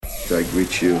I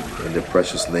greet you in the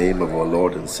precious name of our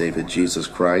Lord and Savior Jesus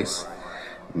Christ.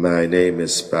 My name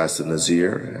is Pastor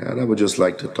Nazir, and I would just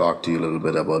like to talk to you a little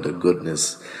bit about the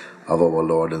goodness of our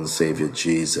Lord and Savior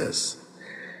Jesus.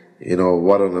 You know,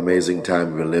 what an amazing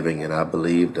time we're living in. I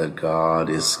believe that God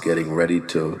is getting ready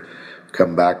to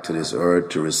come back to this earth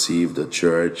to receive the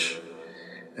church.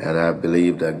 And I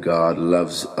believe that God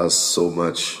loves us so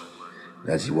much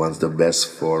that He wants the best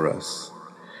for us.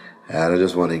 And I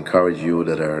just want to encourage you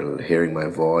that are hearing my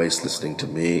voice, listening to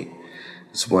me.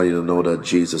 I just want you to know that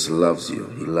Jesus loves you.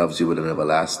 He loves you with an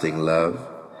everlasting love.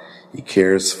 He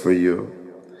cares for you.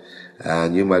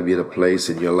 And you might be at a place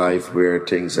in your life where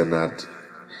things are not,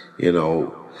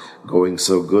 going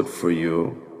so good for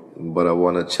you. But I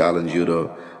want to challenge you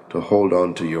to hold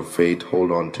on to your faith,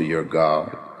 hold on to your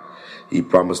God. He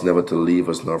promised never to leave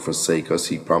us nor forsake us.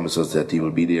 He promises that He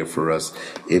will be there for us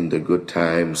in the good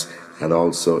times and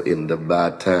also in the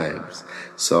bad times.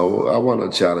 So I want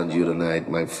to challenge you tonight,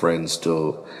 my friends,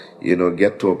 to,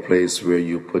 get to a place where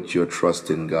you put your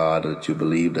trust in God, that you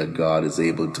believe that God is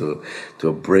able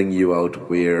to bring you out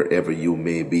wherever you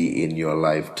may be in your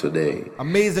life today.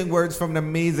 Amazing words from an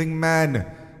amazing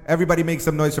man. Everybody make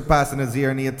some noise for Pastor Nazir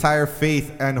and the entire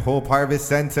Faith and Hope Harvest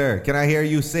Center. Can I hear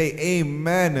you say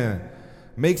amen?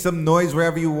 Make some noise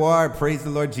wherever you are. Praise the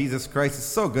Lord Jesus Christ. It's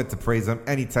so good to praise Him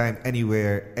anytime,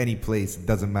 anywhere, any place. It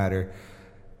doesn't matter.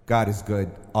 God is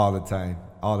good all the time.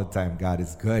 All the time, God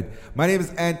is good. My name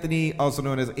is Anthony, also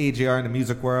known as AJR in the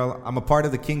music world. I'm a part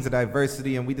of the Kings of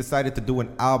Diversity, and we decided to do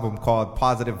an album called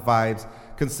Positive Vibes,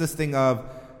 consisting of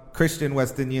Christian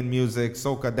West Indian music,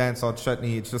 soca, dancehall,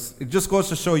 chutney. It just goes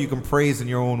to show you can praise in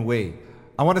your own way.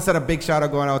 I want to set a big shout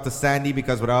out going out to Sandy,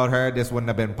 because without her, this wouldn't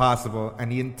have been possible.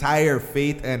 And the entire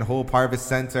Faith and Hope Harvest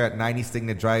Center at 90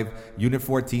 Stignet Drive, Unit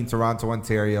 14, Toronto,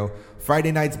 Ontario.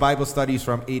 Friday nights Bible studies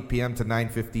from 8 p.m. to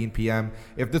 9:15 p.m.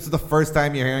 If this is the first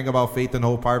time you're hearing about Faith and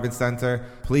Hope Harvest Center,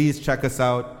 please check us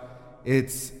out.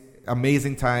 It's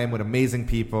amazing time with amazing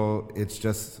people. It's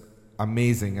just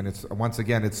amazing. And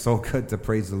it's so good to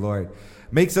praise the Lord.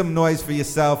 Make some noise for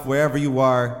yourself wherever you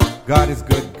are. God is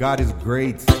good. God is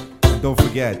great. Don't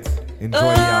forget, enjoy the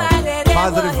album.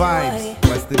 Positive Vibes,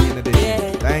 West Indian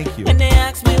Edition. Thank you. When they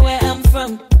ask me where I'm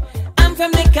from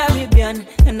the Caribbean,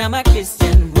 and I'm a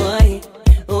Christian boy.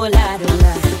 Oh Lord, oh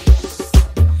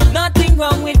Lord. Nothing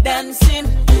wrong with dancing.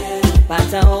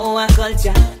 Part of our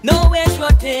culture. No ways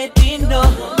rotating, no.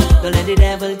 Don't let the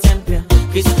devil tempt you.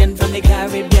 Christian from the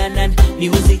Caribbean, and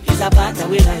music is a part of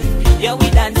our life. Yeah,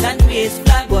 we dance and raise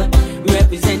flag, but we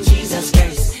represent Jesus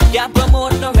Christ. Can't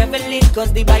promote no reveling,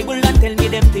 cause the Bible don't tell me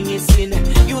them thing is sin.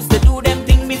 Used to do them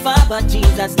thing before, but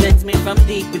Jesus cleansed me from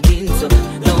deep within. So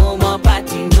no more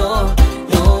party, no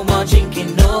more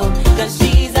drinking, no. Cause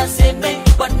Jesus saved me,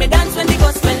 but me dance when the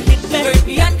gospel hit me.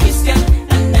 European Christian,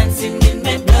 and dancing in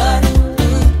my blood.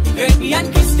 European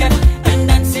Christian, and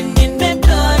dancing in my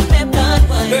blood, my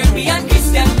blood. European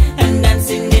Christian, and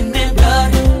dancing in my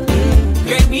blood.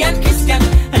 European Christian,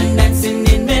 and dancing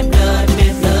in my blood,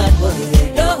 my blood.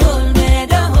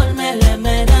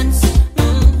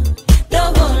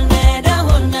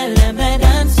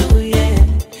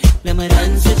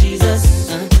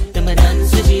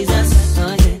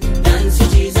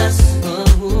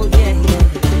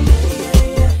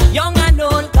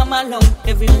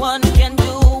 Everyone can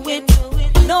do it.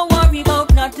 No worry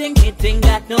about nothing. It ain't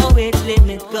got no age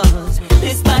limit. Cause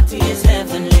this party is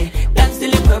heavenly. That's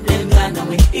still a problem gone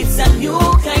away. It's a new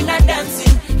kind of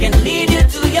dancing. Can lead you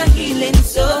to your healing.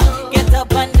 So get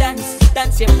up and dance.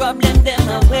 That's your problem them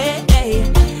away.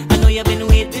 I know you've been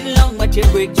waiting long, but your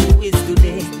breakthrough is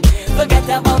today. Forget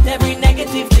about every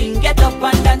negative thing. Get up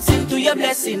and dance into your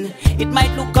blessing. It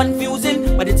might look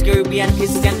confusing, but it's Caribbean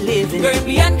Christian living.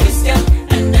 Caribbean Christian,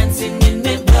 and dancing in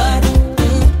my blood.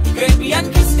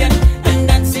 Caribbean Christian, and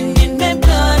dancing in my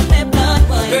blood, my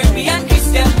blood. Caribbean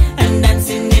Christian, and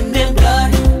dancing in my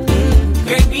blood.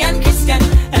 Caribbean Christian,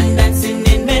 and dancing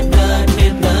in my blood, my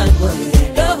blood.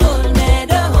 Don't hold me,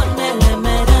 let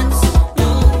me dance.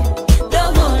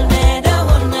 Don't hold me,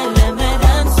 let me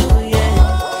dance. Oh yeah,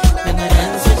 let me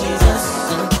dance to Jesus.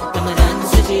 Let me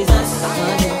dance to Jesus.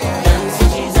 Dance to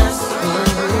Jesus.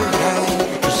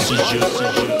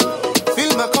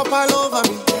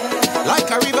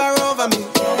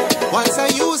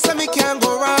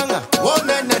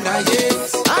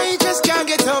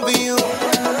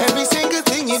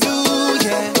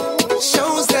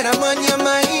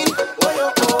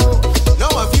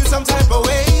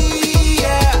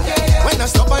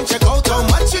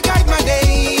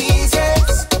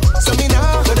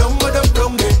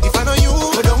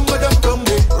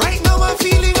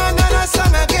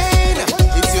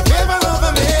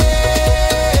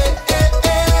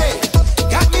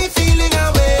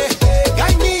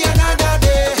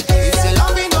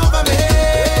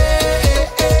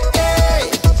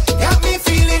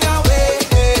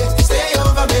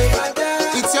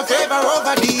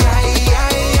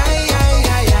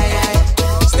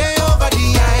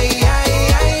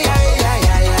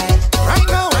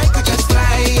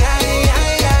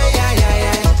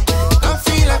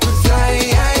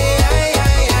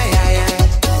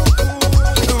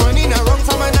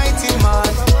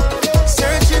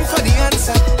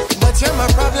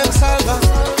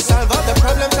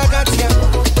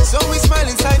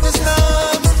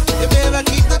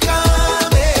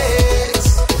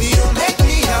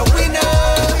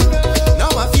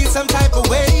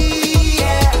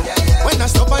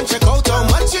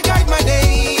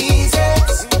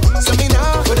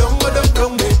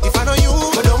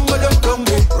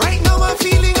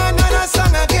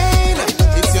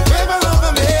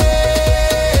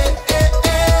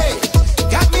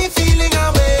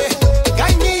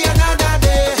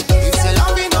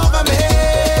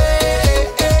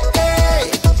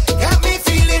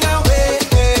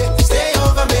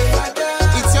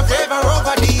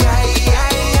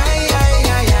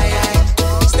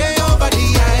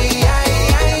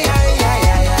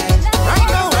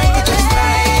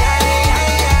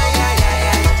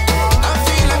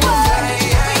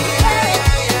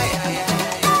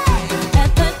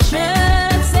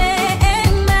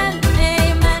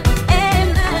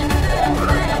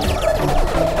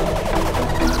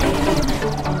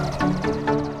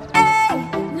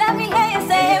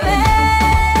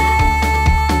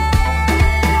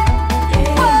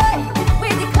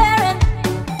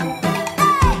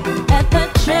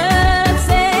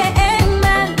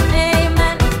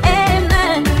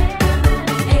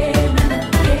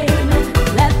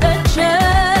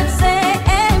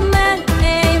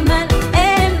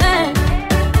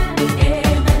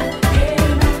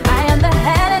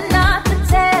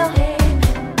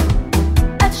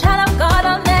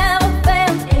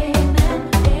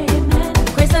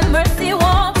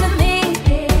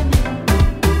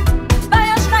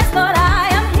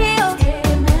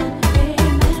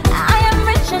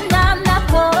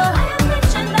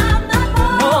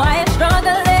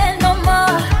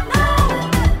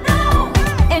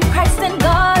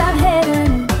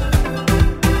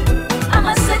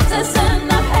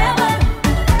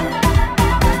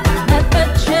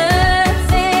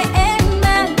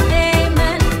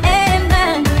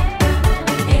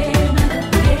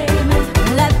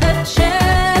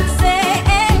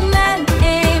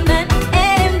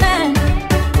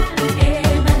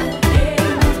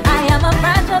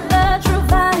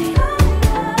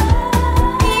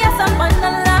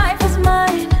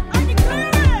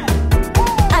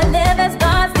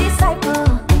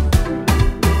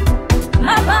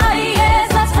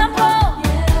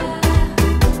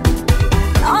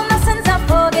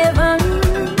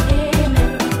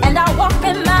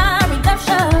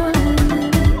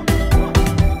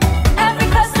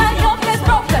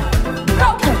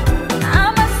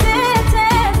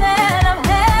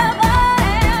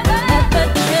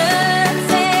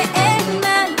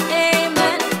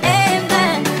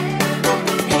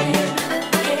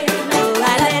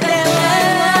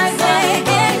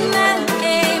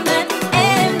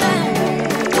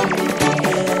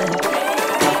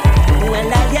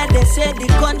 get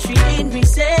the country in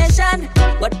recession,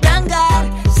 but thank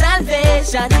God,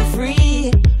 salvation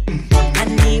free.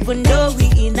 And even though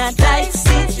we in a tight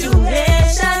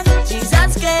situation,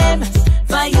 Jesus came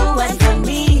for you and for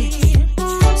me.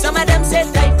 Some of them say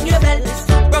tighten your belt,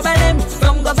 problem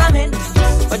from government,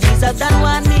 but Jesus don't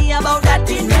want me about that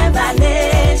in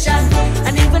Revelation.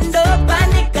 And even though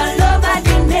panic all over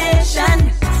the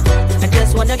nation, I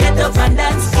just wanna get up and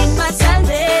dance in my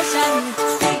salvation.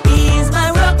 He is my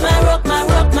rock, my rock, my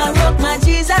rock, my rock, my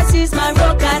Jesus is my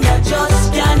rock, and I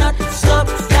just cannot stop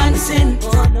dancing.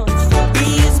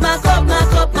 He is my cup, my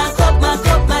cup, my cup, my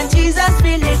cup, my Jesus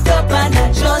fill it up, and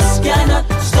I just cannot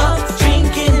stop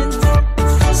drinking.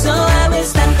 So I will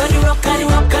stand on the rock, on the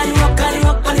rock, on the rock, on the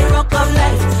rock, on the rock of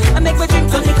life. I make me drink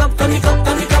from the cup, from the cup,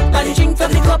 from the cup, and drink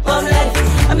from the cup of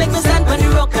life. I make me stand on the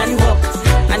rock and walk,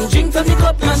 and drink from the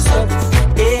cup non-stop.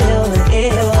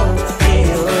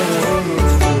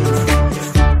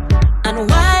 And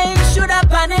why should I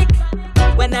panic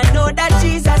when I know that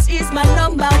Jesus is my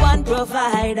number one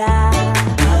provider?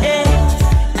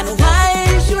 And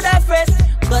why should I fret?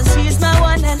 Cause he's my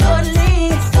one and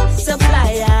only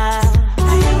supplier.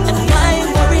 And why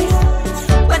worry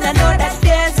when I know that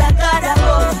there's a God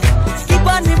above? Keep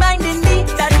on reminding me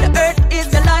that the earth is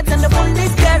the Lord's and the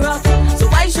fullness thereof. So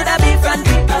why should I be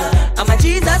frantic? I'm a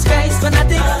Jesus Christ when I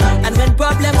think. And when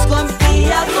problems come, he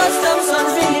has custom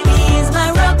solving. He is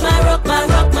my rock, my rock, my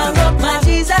rock, my rock. My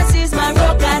Jesus is my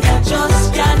rock, and I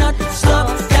just cannot stop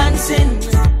dancing.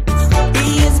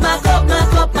 He is my cup, my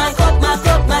cup, my cup, my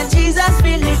cup. My Jesus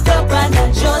fill it up, and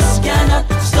I just cannot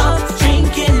stop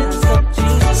drinking.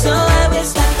 So I will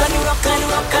stand on the rock, on the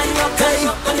rock, on the rock, on the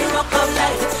rock, on the rock of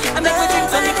life. I make me drink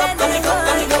from the cup, from the cup,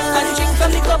 from the cup, and drink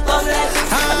from the cup of life.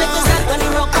 I make me stand on the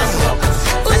rock, on the rock,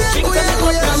 and drink from the cup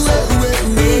of life.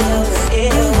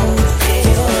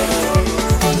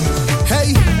 Hey,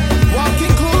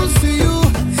 walking close to you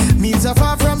means I'm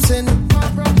far from sin,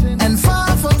 and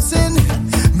far from sin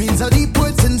means a deep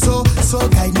within. So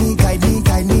guide me, guide me,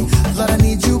 guide me. Lord, I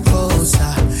need you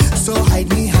closer. So hide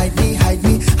me, hide me, hide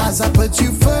me as I put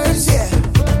you first, yeah.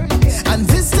 And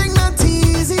this thing not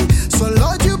easy, so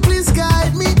Lord, you please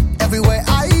guide me everywhere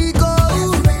I go.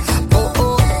 Oh,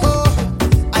 oh, oh.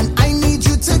 And I need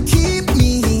you to keep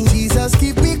me, Jesus,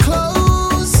 keep me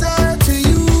closer to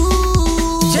you.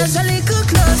 Just a little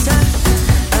closer,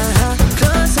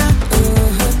 closer.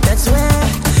 That's where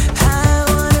I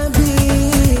wanna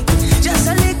be. Just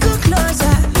a little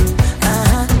closer,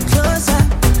 closer.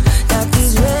 That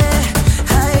is where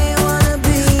I wanna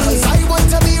be. 'Cause I want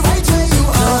to be right where you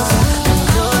are.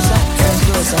 Closer,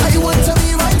 closer. I want to be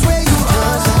right where you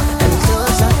are.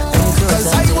 Closer, 'Cause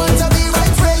I want to be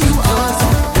right where you are.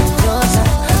 closer,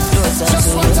 closer. Just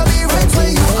want to be right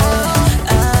where you are.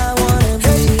 I wanna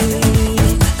be.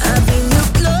 Having you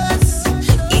close,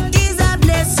 it is a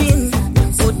blessing.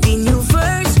 Putting you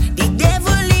first, the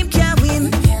devil him can't win.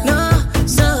 No,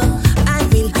 so I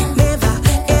will never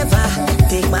ever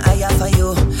take my eye off of you.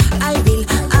 I will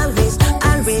always,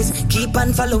 always keep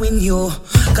on following you.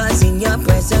 'Cause in your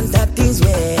presence, that is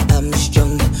where I'm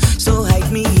strong. So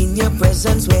hide me in your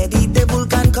presence where the devil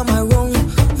can come around.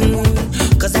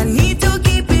 'Cause I need to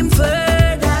keep him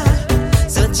further.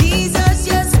 So Jesus,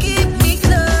 just keep me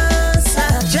closer.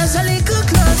 Just a little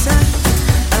closer.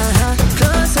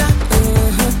 Closer.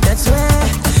 That's where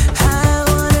I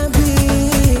wanna be.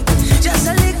 Just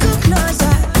a little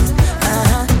closer.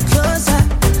 Closer.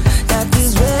 That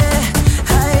is where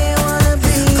I wanna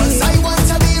be. 'Cause I want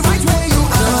to be right where you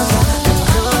are.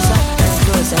 Closer,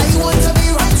 closer. I want to be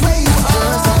right where you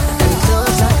are.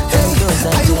 Closer,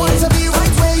 closer. I want to be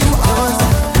right where you are.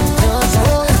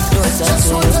 Closer, Just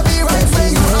want to be right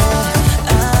where you are.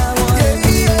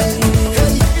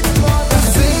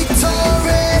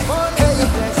 Victory. Hey,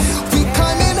 we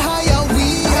climbing higher, we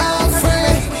are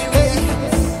free. Hey,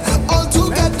 all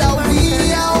together we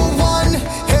are one.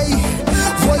 Hey,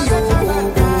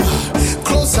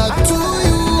 closer to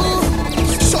you.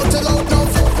 Shout it out now.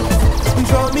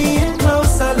 Draw me in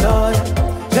closer, Lord,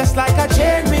 just like a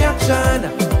chain reaction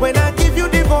when I give you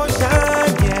devotion,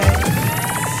 yeah.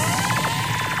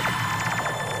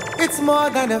 It's more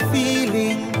than a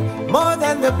feeling, more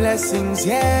than the blessings,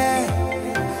 yeah.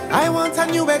 I want a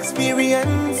new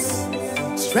experience,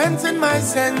 strengthen my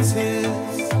senses.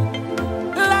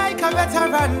 Like a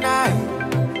veteran,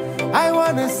 I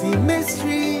wanna see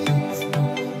mysteries.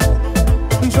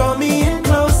 Draw me in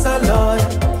closer, Lord,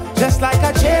 just like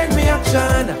a chain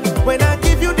reaction when I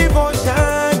give you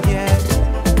devotion, yeah.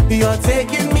 You're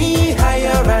taking me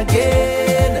higher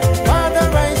again. Father,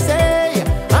 I say,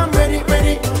 I'm ready,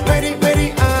 ready, ready,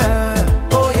 ready,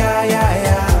 oh yeah, yeah,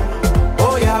 yeah.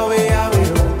 Oh yeah, we are, we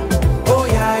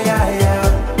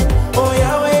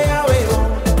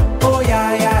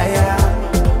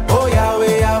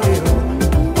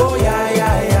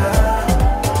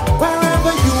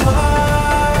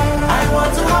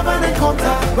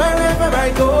wherever I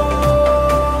go.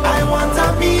 I want a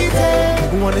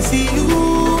meeting, wanna see you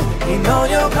in all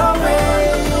your glory.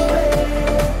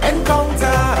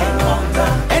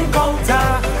 Encounter,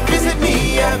 visit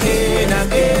me again.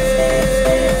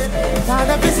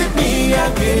 Father, visit me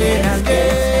again.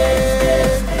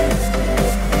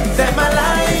 Then my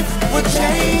life would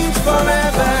change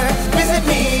forever. Visit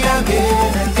me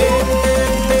again.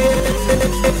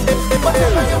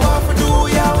 Whatever you want to do,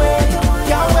 Yahweh.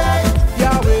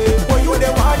 What you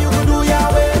there, what you can do,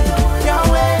 Yahweh.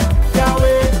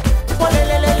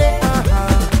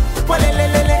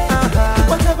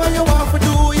 Whatever you want to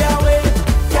do, Yahweh.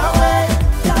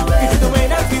 It's the way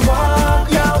that we walk,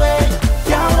 Yahweh.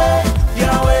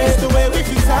 It's the way we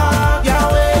feel,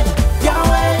 Yahweh.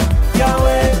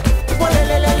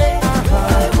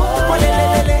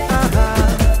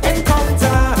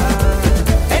 Encounter.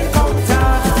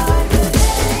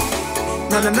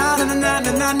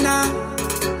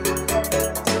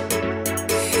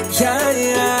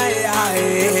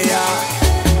 Yeah.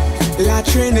 La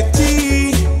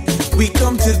Trinity, we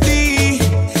come to thee.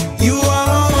 You are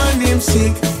our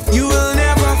namesake. You will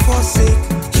never forsake.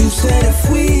 You said if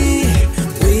we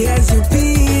as your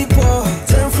people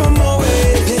turn from our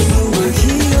ways, then you will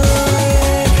heal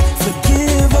and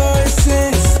forgive our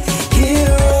sins. Hear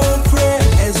our prayer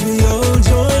as we all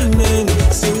join in.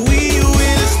 So we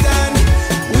will stand,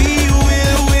 we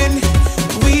will win,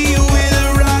 we will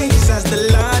rise as the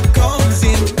Lord comes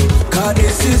in. God,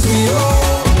 this is we all.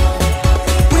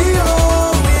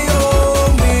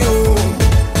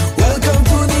 Welcome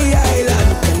to the island,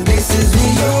 and this is we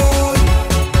own.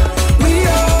 We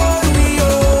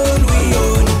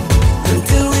own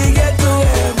until we get to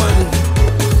heaven.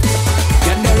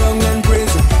 Gather round and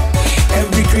praise Him.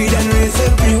 Every creed and race,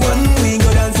 everyone. We go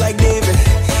dance like David.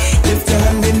 Lift your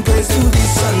hand in praise to the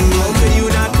Son. How could you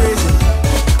not praise Him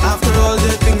after all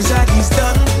the things that He's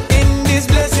done in this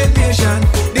blessed nation?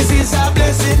 This is our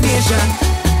blessed nation.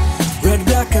 Red,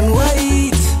 black, and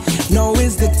white. Now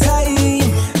is the time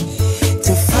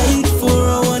to fight for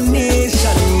our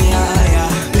nation. Yeah.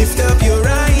 Lift up your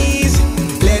eyes,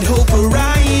 let hope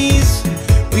arise.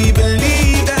 We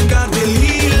believe that God will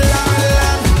heal our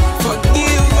land,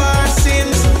 forgive our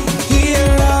sins, hear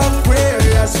our prayer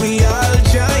as we all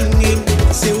join in.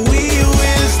 Say we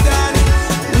will stand,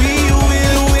 we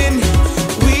will win,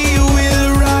 we will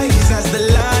rise as the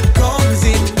Lord comes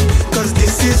in. 'Cause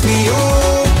this is we own.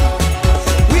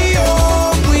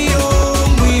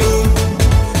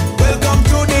 Welcome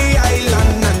to the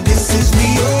island, and this is we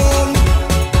own.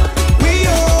 We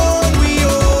own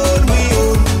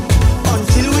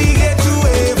until we get to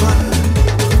heaven.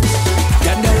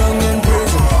 Gather round and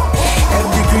praise Him.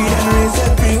 Every creed and race,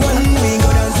 everyone. We go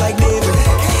dance like David.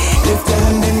 Lift your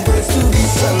hand in praise to the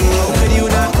Son. How could you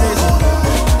not praise Him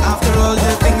after all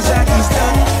the things that He's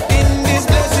done in this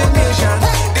blessed nation?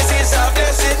 This is our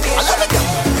blessed nation.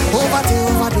 Over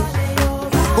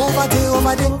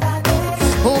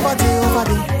day.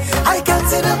 I can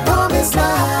see the promised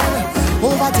land.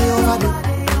 Over day.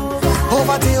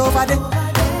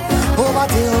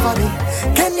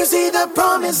 Can you see the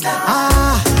promised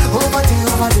land? Over day.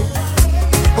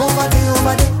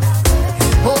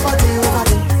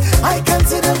 I can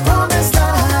see the promised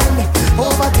land.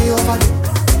 Over day.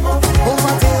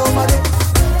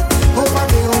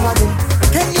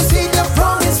 Can you see the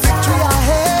promised victory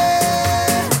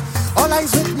ahead? All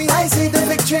eyes with me, I see the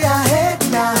victory ahead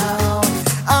now.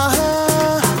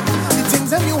 The things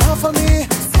that you have for me,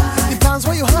 the plans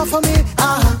what you have for me,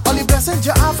 all the blessings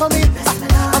you have for me,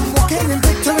 I'm walking in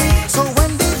victory. So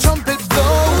when the trumpet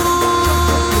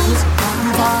blows,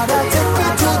 Father, take me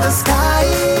to the sky.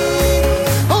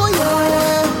 Oh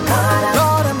yeah,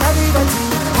 Lord, I'm ready for you.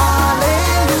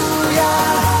 Hallelujah,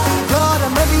 Lord,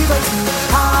 I'm ready for you.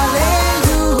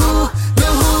 Hallelujah.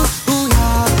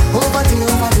 Over day.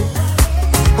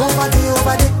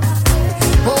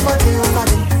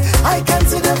 I can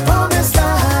see the promised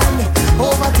land.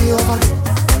 Over day.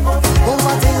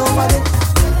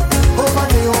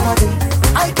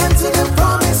 I can see the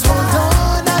promise.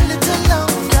 Hold on a little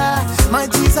longer. My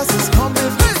Jesus is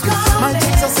coming. My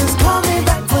Jesus is coming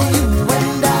back for you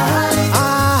and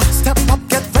I. Step up,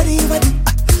 get ready.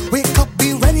 Wake up,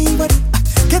 be ready.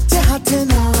 Get your heart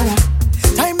in order.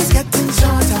 Time is getting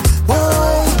shorter.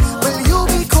 Boy, will you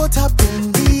be caught up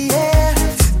in the air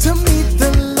to meet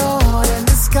the Lord in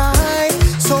the sky?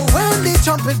 So when the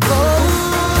trumpet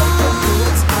blows,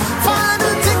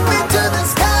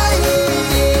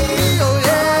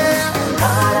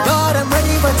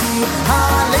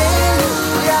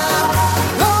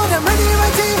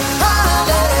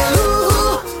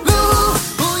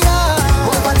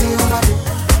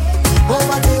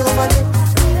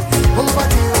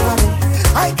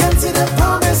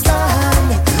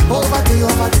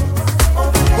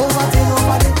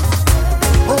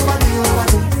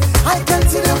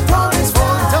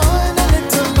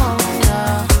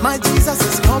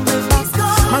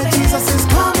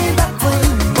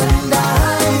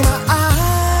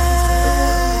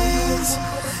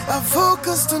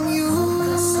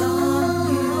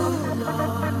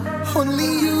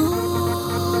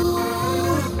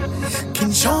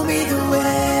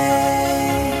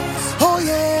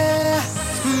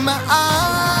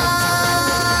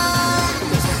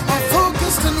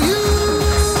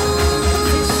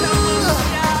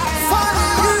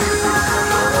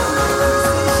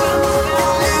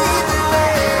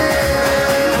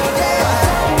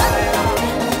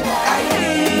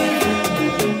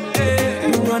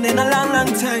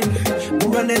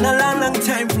 running a long, long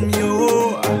time from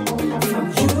you.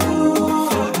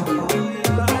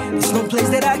 There's no place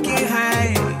that I can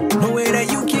hide, no way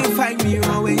that you can find me.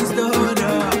 You're always the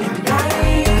order.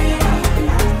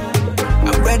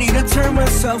 I'm ready to turn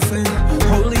myself in,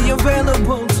 wholly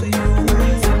available to you.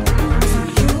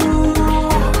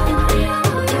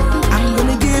 I'm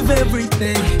gonna give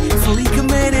everything, fully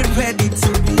committed, ready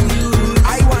to be used.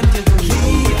 I wanted to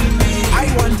lead me, I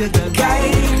wanted to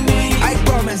guide me. I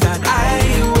promise that I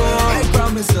will, I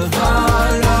promise to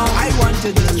follow. I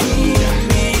wanted to lead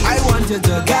me, I wanted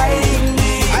to guide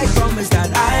me. I promise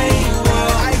that I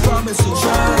will, I promise to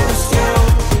trust you.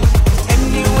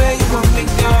 Anywhere you want me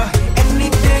to,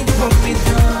 anything you want me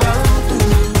to, I'll do.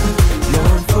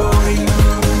 Lord, for you.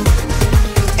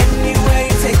 Anywhere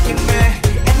you're taking me,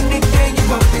 anything you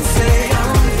want me to say,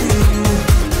 I'll do.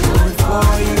 Lord,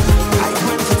 for you. I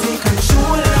want to take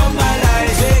control of my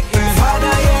life.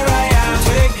 Father, here I am.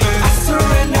 I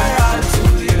surrender all to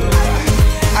you.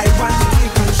 I want to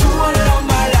take control of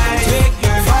my life.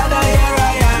 Father, here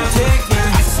I am.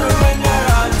 I surrender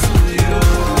all to you.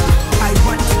 I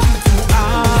want to give you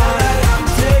all I am.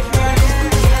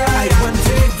 I want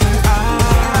to give you all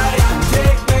I am.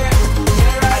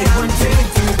 I want to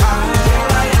give you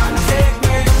all I am.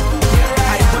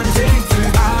 I want to give you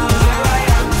all I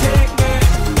am.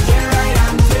 Here I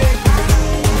am.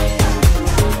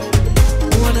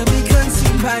 Wanna be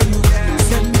consumed by you.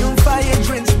 Set me on fire,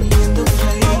 drench me in the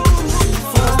flame.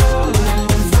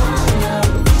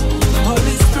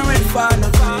 Holy Spirit,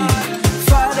 follow me.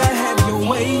 Father, have your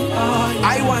way.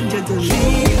 I wanted to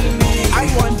lead me, I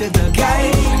wanted to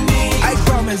guide me. I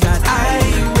promise that I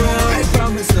will, I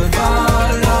promise to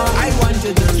follow. I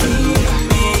wanted to lead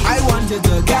me, I wanted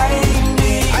to guide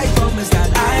me. I promise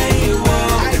that I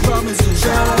will, I promise to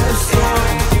trust you.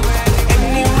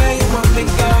 Anywhere you want me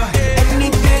go,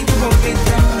 anything you want me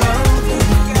to do,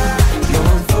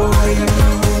 Lord, for you.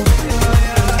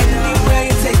 Anywhere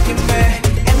you're taking me,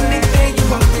 anything you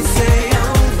want me to say,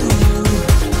 I'll do.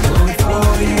 Lord,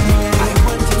 for you. I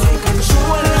want to take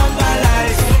control of my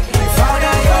life.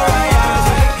 Father, here I am.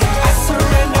 I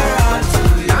surrender all to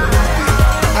you.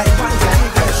 I want to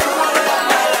take control of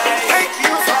my life.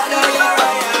 Father, here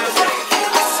I am.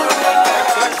 I surrender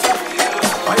all to you.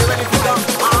 Are you ready for them?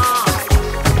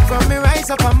 From me rise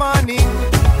up a morning,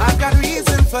 I've got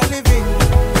reason for living.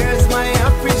 Here's my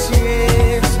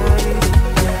appreciation.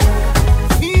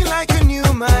 Feel like a new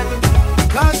man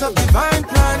because of divine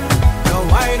plan. No,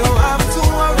 I don't have to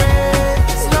worry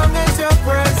as long as your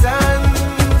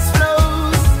presence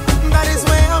flows. That is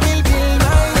where I will build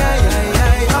my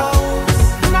house.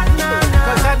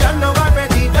 Cause I don't know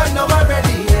already,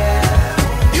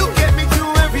 yeah. You get me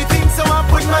through everything, so I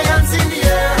put my hands in the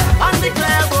air and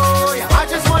declare, boy, I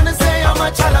just wanna say how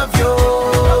much I love you.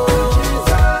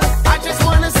 I just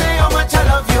wanna say how much I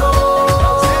love you.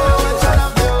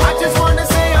 I just wanna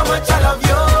say how much I love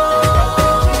you.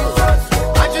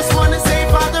 I just wanna say,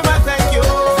 Father, I thank you.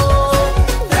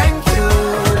 Thank you,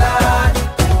 Lord.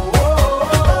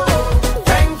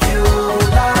 Thank you,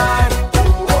 Lord.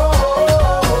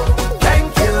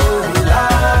 Thank you,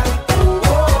 Lord.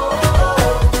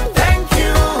 Thank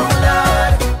you,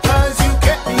 Lord. 'Cause you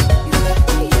get me.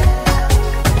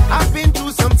 I've been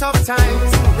through some tough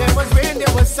times. There was rain,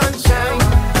 there was sunshine,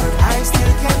 but I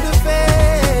still can't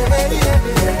defend.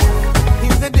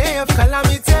 In the day of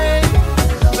calamity,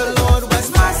 the Lord was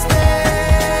my stay.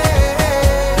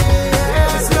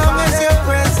 As long as your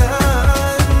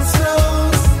presence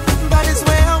flows, that is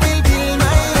where I will build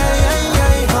my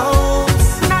hopes.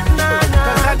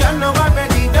 'Cause I don't know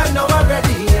already,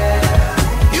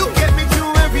 yeah. You get me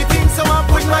through everything, so I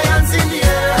put my hands in the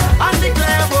air and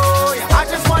declare, boy, I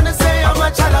just wanna say how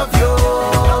much I love you.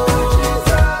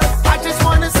 I just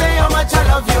wanna say how much I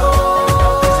love you.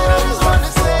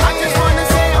 I just wanna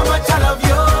say how much I love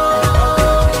you.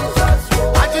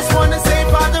 I just wanna say,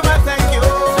 Father, I thank you.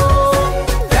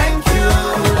 Thank you,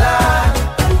 Lord.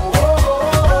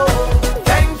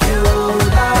 Thank you,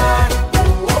 Lord.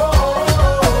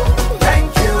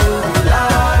 Thank you,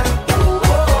 Lord.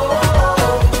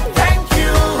 Thank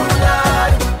you,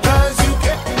 Lord. 'Cause you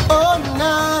get me. Oh,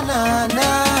 na, na, na.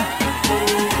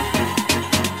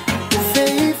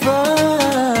 Favor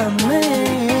me.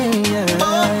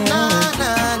 Oh, na,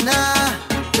 na, na.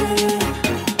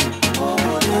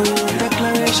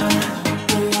 Declaration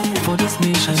for this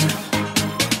nation.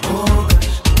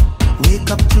 Wake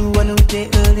up to a new day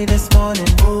early this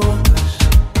morning.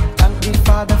 Thank the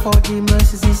Father for the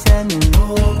mercies He's sending.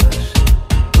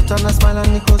 Put on a smile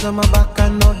and the clothes on my back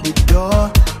and out the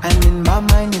door. And in my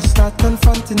mind you start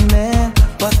confronting me,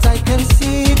 but I can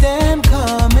see them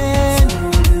coming.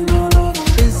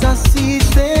 is a siege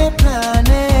they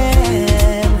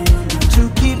planning to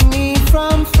keep me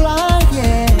from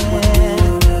flying.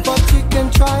 But you can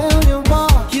try on your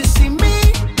walk. You see me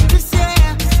this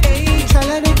year, hey, try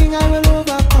anything I will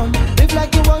overcome. Live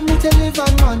like you want me to live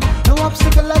and run. No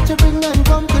obstacle that you bring and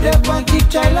come. Could ever keep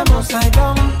child I'm upside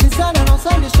down. Inside and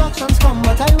outside distractions come,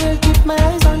 but I will keep my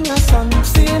eyes on your son.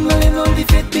 Staying willing on the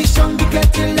faith, be strong, be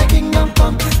glad till the kingdom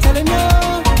come. Telling you,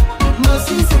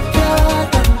 mercy's a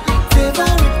garden, favor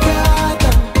a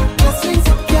garden, blessings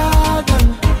a garden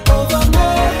over me.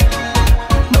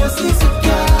 Mercy's a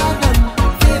garden,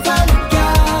 favor a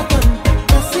garden,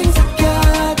 blessings a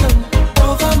garden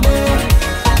over me.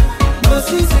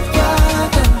 Mercy's a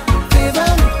garden, favor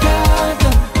a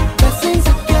garden, blessings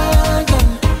a garden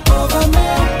over me.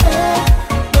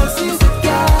 Mercy's a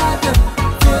garden,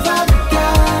 favor a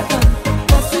garden,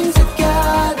 blessings a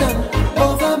garden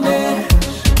over me.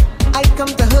 I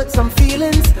come to hurt some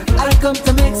feelings, I come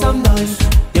to make some noise.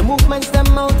 Your movements,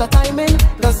 them out of timing,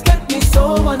 just get me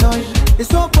so annoyed. It's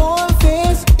so bold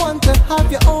face, want to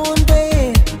have your own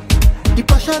way.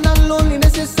 Depression and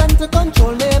loneliness is sent to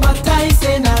control me, but I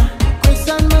say nah. Grace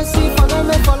and mercy, follow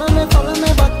me, follow me, follow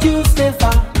me, but you stay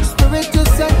far. Spirit you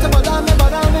sent to bother me,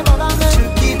 bother me, bother me, to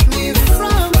keep me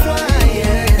from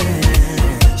flying.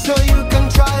 So you can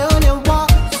try on your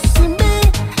walk. See me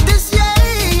this year,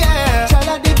 yeah. Try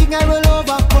that digging, I will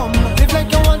overcome. Live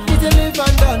like you want me to live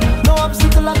and done. No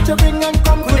obstacle that you bring and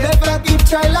come. Could ever keep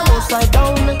trying, I'm upside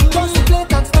down. Just play,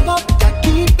 can't step up. Just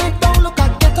keep it down, look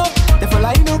and get up. Therefore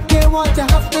I don't care what you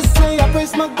have to say. I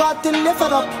praise my God till lift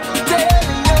it up.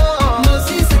 Telling you,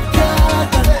 mercy's a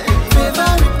garden,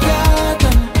 favor a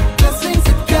garden, blessings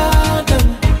a garden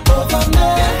over me.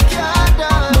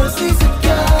 Mercy's a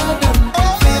garden,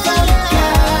 favor a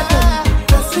garden,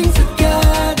 blessings a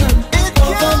garden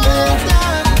over me.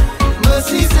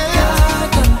 Mercy's a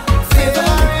garden, favor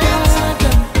a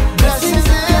garden, blessings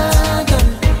a garden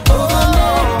over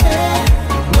me.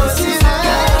 Mercy's a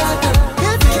garden,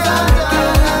 favor a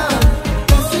garden,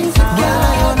 blessings a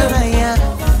garden.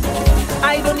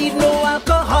 I don't need no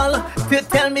alcohol to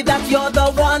tell me that you're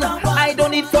the one. I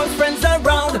don't need false friends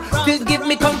around to give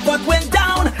me comfort when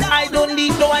down. I don't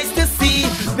need no eyes to see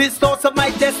this thoughts of my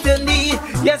destiny.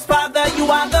 Yes, Father, you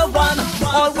are the one,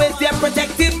 always there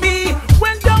protecting me.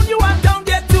 When down, you are down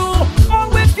there too,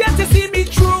 always there to see me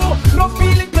through. No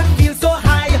feeling could feel so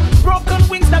high, broken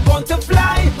wings not want to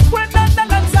fly. When the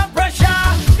lands of pressure,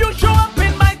 you show up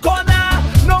in my corner.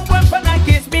 No weapon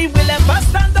against me will ever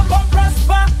stand up or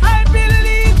prosper. I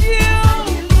believe you.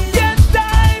 Yes,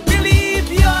 I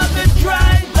believe you're the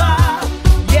driver.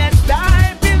 Yes,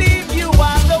 I believe you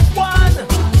are the one.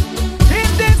 In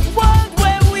this world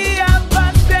where we have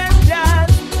abandoned,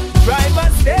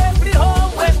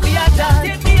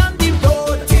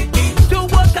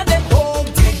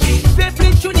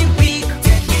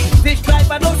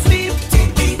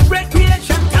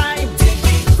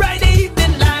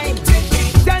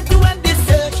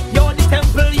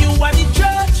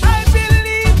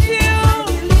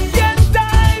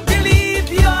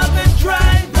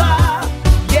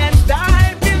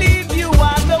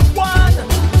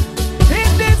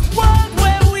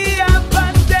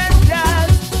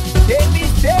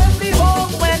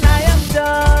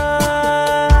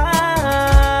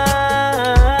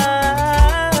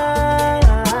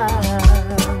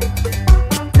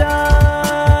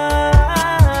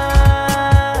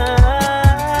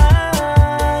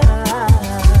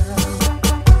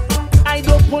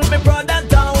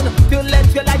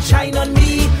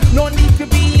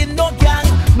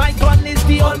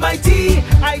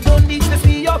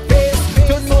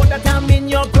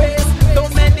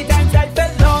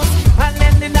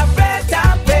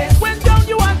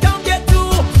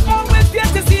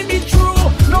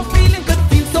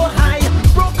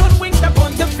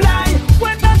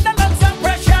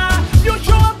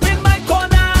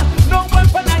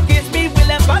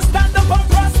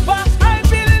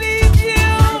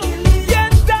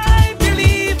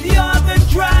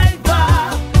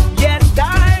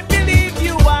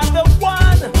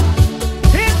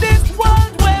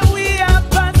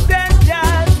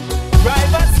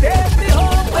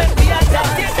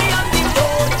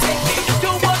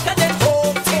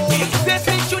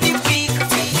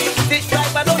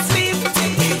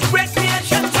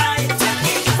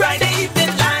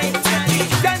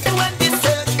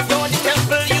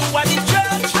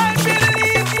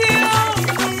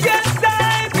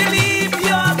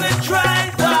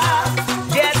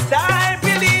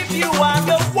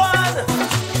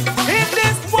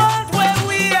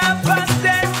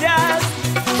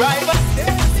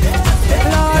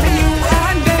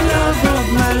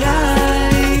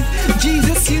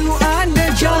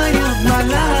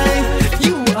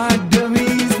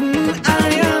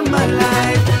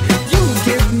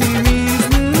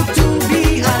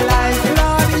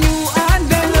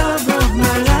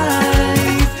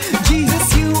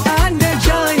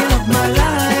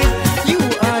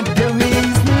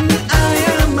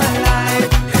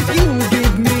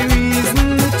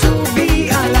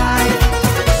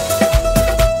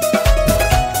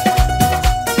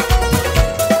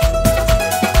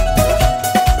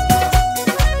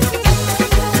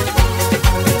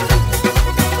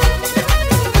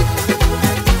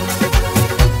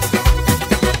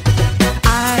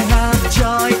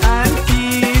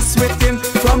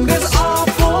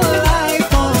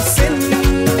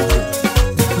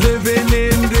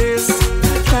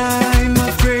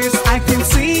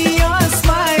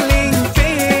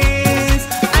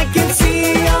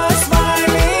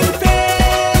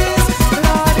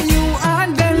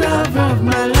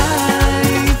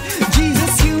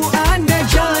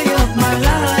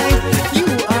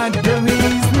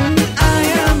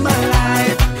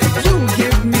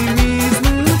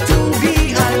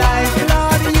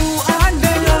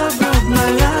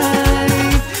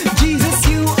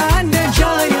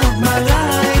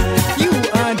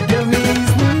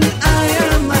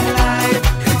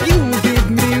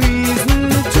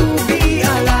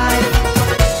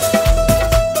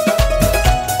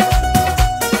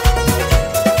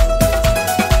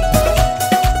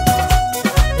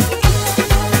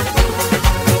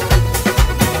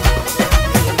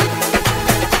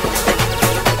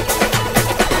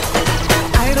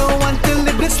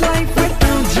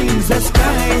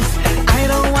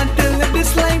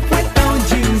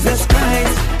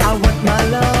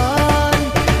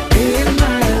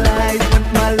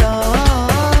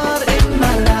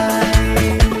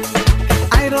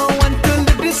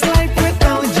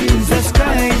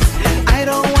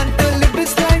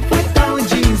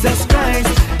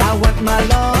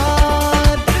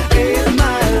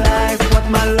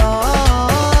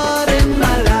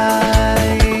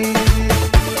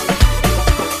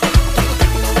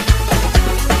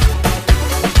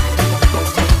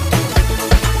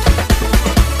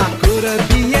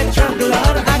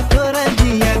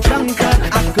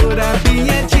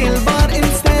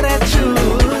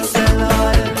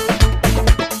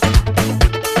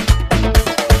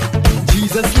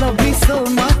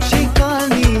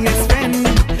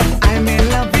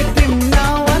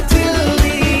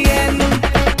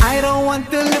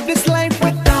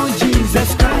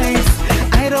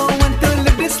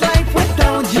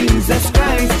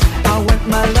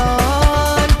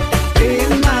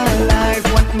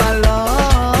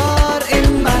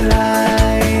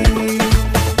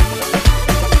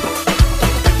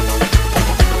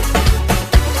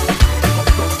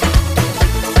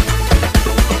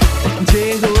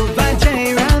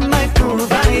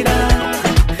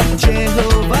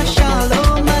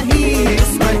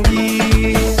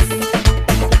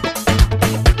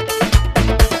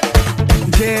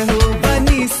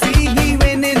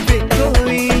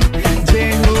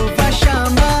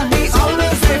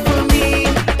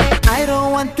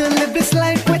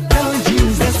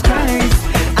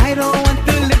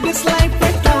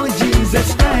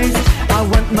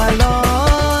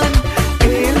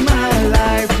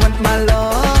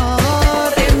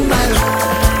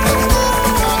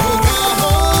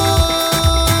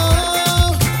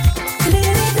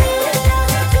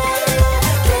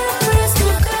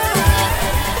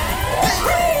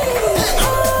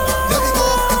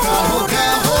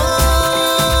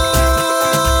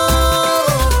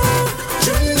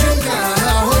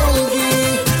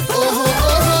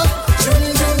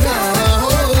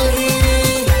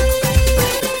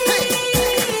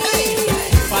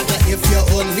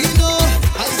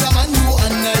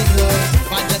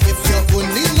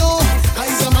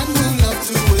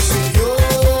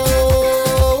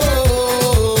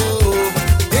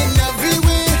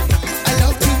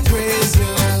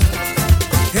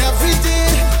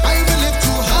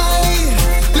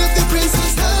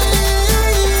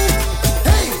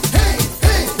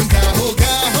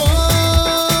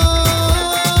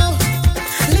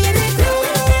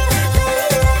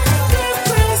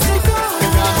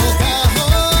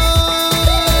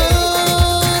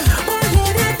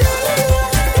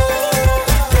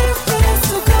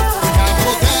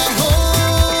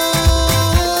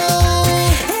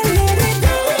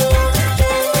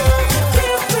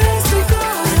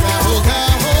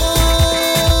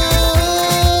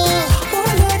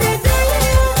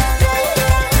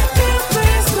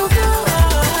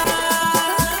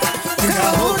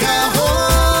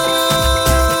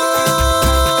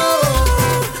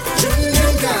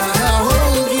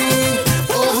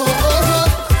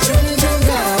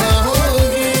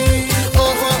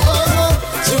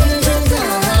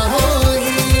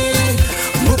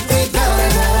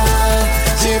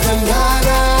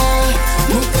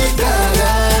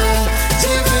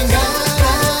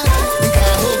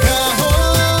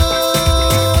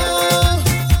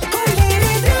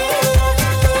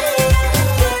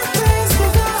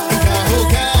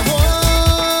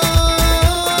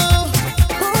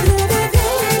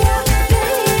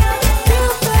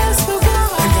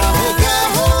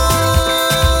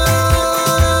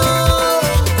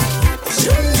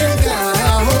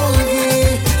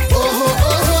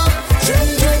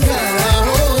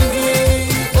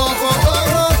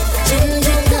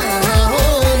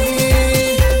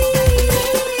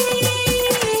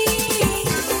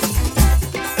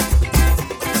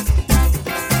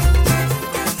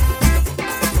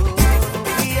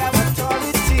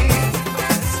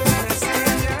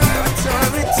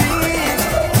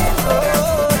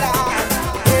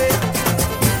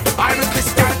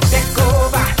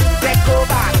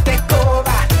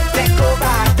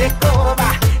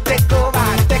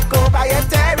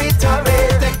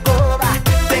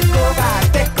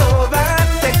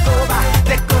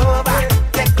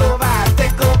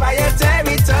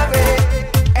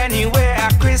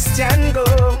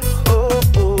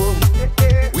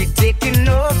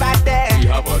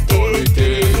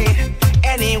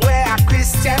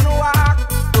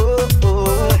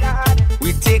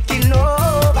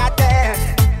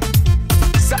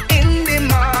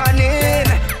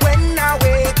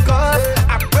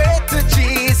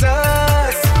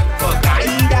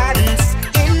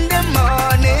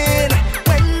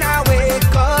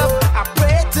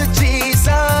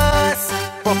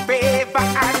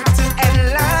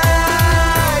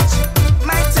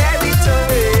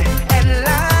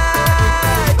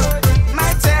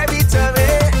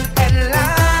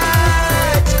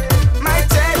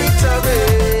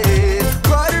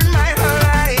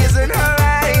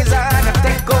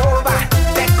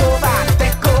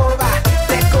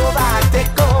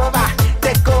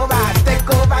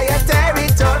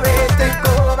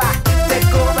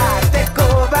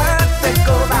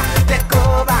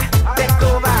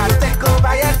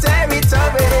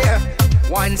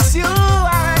 Yes, you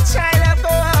are a child of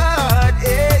God.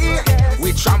 We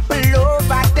trample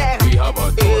over them. We have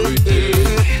authority.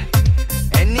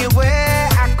 Anywhere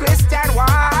a Christian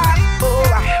walk,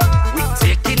 we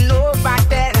taking over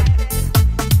them.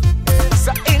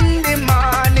 So in the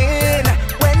morning,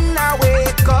 when I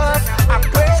wake up, I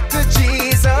pray to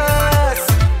Jesus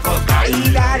for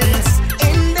guidance.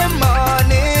 In the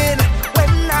morning,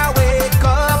 when I wake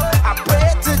up, I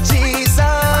pray to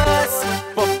Jesus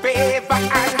for favor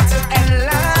and to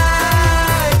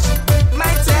enlarge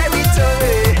my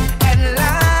territory.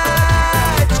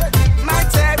 Enlarge my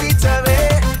territory.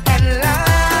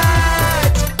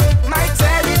 Enlarge my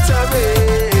territory.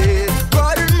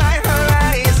 Broaden my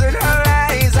horizon.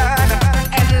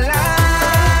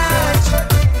 Enlarge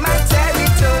my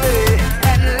territory.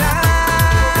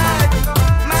 Enlarge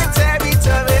my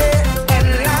territory.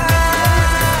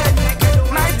 Enlarge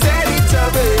my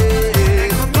territory.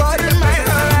 Broaden my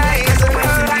horizon.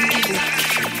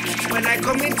 When I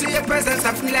come into your presence, I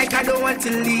feel like I don't want to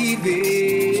leave it.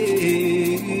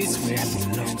 Where I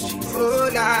belong, Jesus. Oh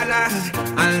la la,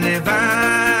 I'll never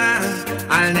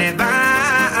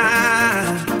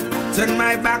turn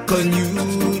my back on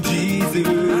you, Jesus.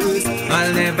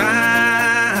 I'll never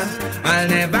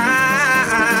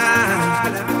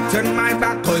turn my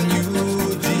back on you,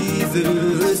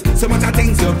 Jesus. So much of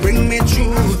things you bring me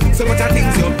through. So much of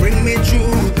things you bring me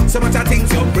through. So much of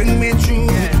things you bring me through.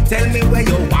 Tell me where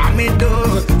you want me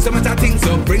to. So much of things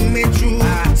you bring me through.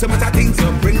 So much of things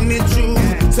you bring me through.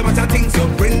 So much of things you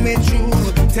bring me through.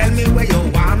 Tell me where you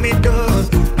want me to.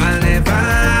 I'll never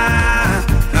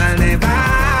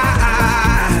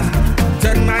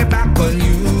turn my back on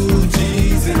you,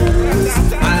 Jesus.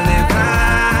 I'll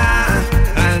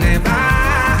never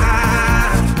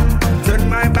turn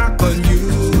my back on you,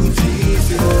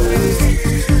 Jesus.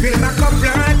 Fill my cup,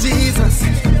 Lord Jesus.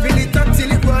 Fill it up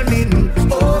till it's running.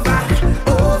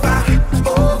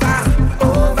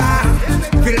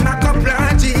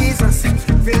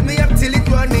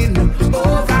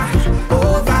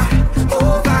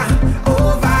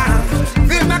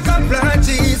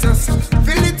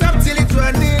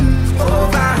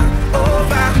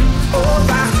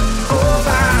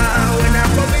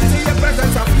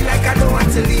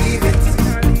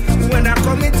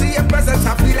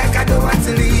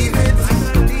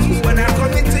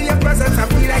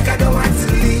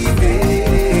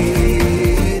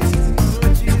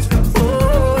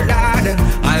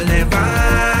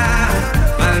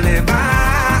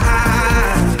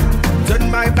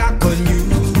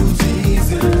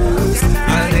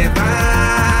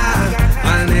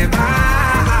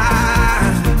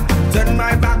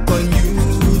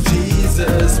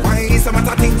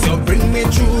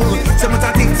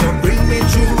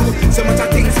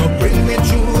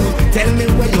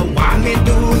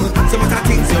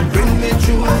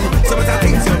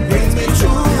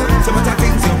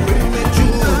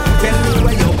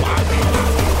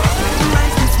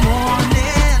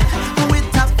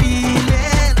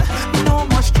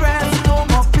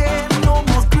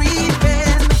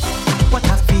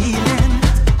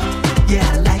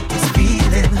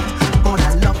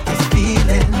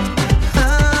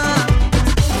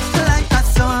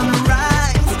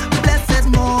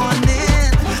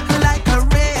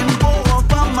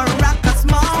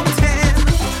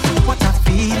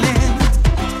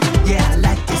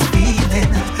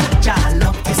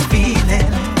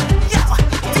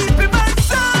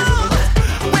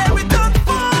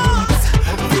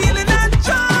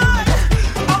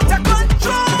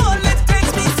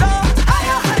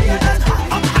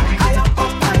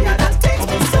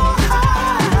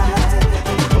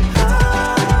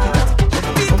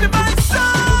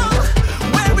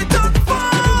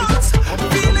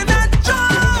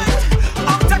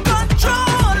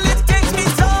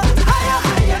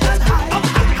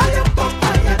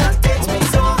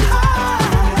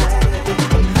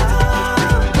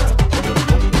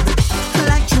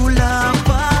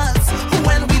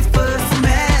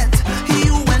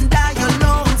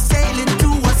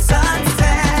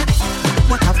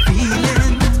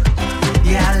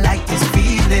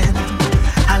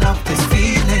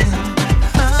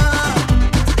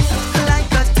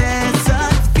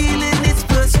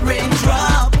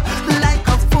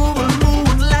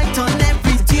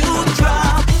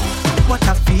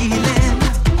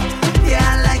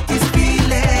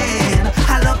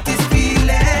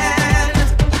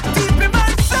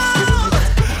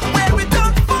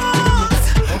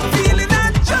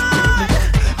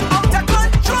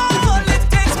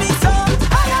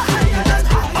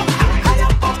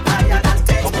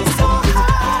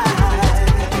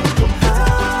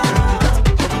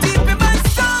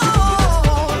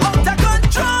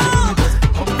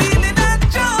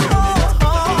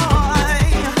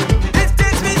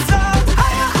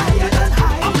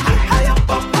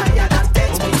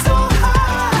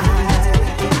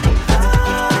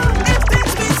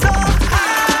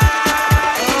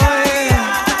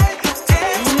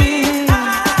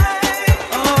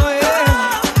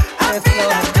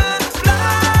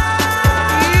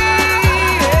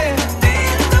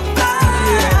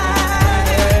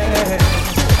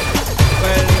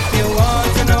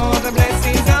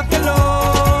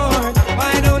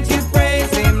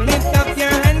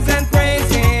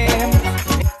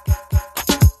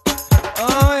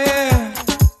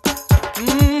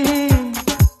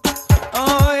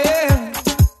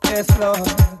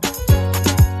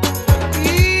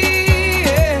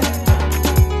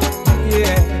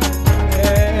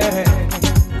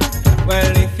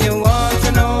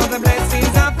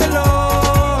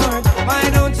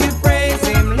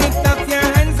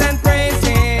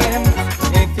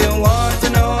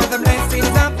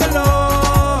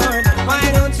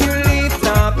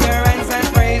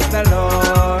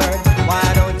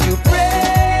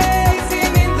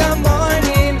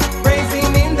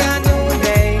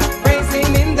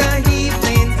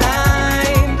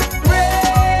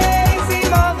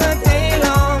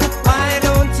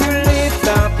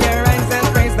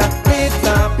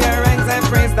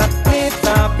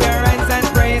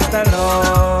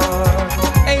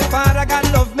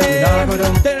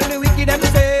 Tell the wicked them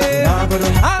say,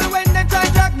 all when they try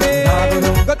drag me,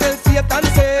 go tell Satan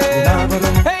say,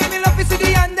 hey, me love to see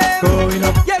the hand them going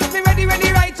up. Yes, me ready when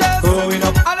the righteous going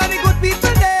up. All of the good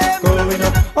people them going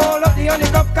up. All of the honey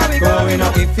cup carry going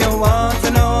up. If you want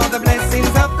to know the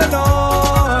blessings of the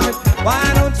Lord, why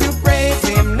don't you praise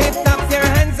Him? Lift up your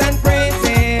hands and praise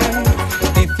Him.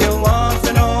 If you want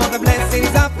to know the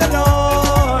blessings of the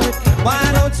Lord, why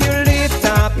don't you lift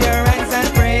up your hands and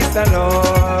praise the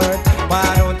Lord?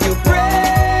 Why don't you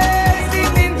praise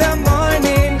Him in the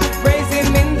morning, praise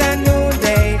Him in the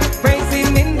noonday, praise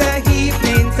Him in the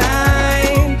evening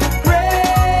time,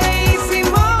 praise Him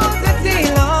all the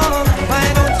day long. Why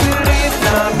don't you lift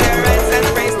up your hands and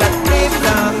praise that, lift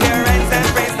up your hands and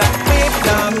praise that, lift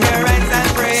up your hands and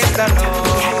praise the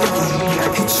Lord.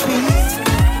 It's sweet,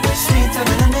 sweeter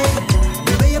than a name.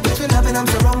 The way you put your loving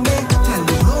arms around me, tell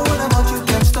me all about you,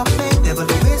 can't stop me. Never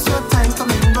to waste your time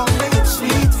coming wrong way. It's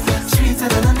sweet, sweeter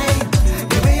than a name.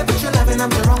 The way you put your loving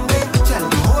arms around me, tell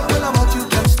me all about you,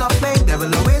 can't stop me. Never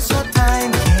to waste your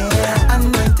time. Yeah,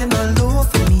 anointing all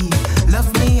over me, love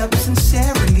me up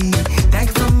sincerely.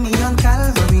 Died for me on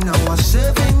Calvary, now I'm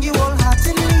serving you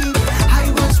wholeheartedly.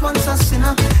 I was once a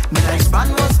sinner, my lifespan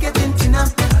was getting thinner,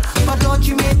 but Lord,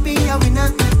 you made me a winner.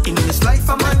 In this life,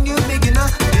 I'm a new beginner.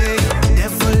 Hey,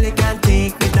 devil, they can't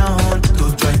take me down.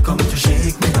 Don't try come to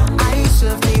shake me down. I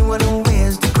serve the one who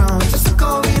wears the crown. Just to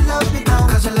call me, love me down.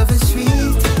 Cause your love is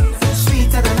sweet,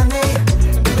 sweeter than a name.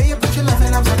 The way you put your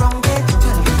loving arms around me,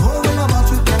 tell me all about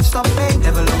you, can't stop me.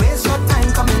 Devil, waste your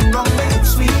time coming wrong way.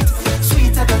 It's sweet,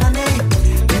 sweeter than a name.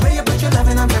 The way you put your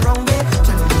loving arms around me,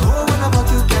 tell me all about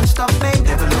you, can't stop me.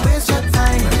 Devil, waste your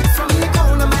time. From the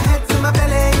crown of my head to my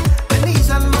belly, my knees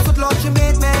and my foot, Lord, you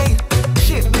made me.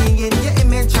 Shape me in your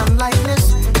image and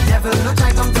likeness. Devil, no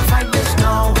try come to fight this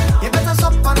now. You better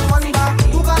stop and wonder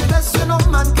who God bless you, no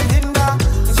man can hinder.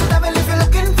 So devil, if you're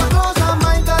looking for clothes, oh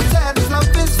my God said His love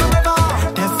is forever.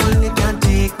 Devil, you can't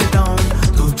take me down.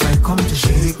 Don't try come to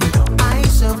shake me down. I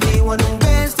serve the one who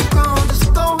wears the crown.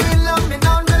 Just don't really love me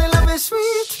down, really love is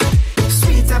sweet,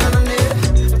 sweeter than a name.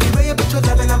 The way you put your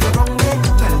loving on the wrong way,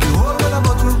 tell you all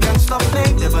about you, can't stop me.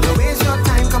 Devil, waste your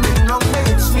time coming wrong way.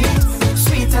 It's sweet,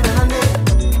 sweeter than a name.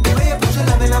 The way you put your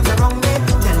loving on the wrong way,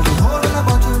 tell you all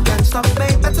about you, can't stop me.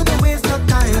 Better than waste your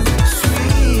time.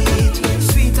 Sweet,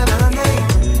 sweeter than a name.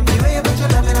 The way you put your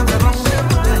loving on the wrong way,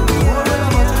 tell you all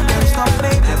about you, can't stop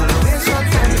me. Devil, waste your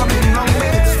time coming wrong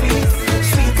way. It's sweet,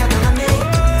 sweeter than a name.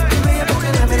 The way you put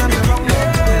your loving on the wrong way,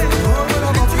 tell you all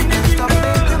about you, can't stop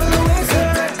me. Devil, waste your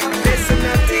time coming Listen,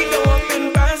 nothing go up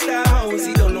in pastor house.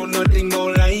 He don't know nothing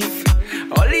about life.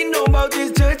 All he know about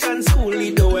is church and school.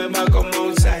 He don't ever come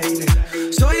outside.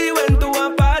 So he went to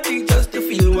a party just to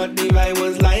feel what the vibe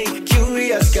was like.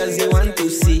 Curious cause he want to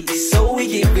see. So we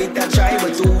give it a try,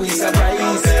 but who we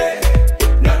surprise?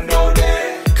 None know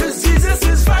there. Cause Jesus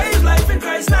is fire, life in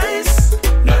Christ nice.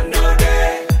 None know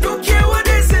there. Don't care what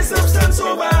they say, substance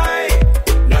over high.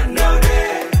 None know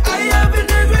there. I have been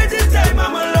the greatest time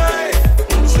of my life.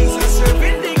 Jesus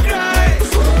serving the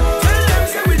Christ. Tell them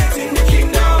say we live in the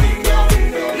kingdom.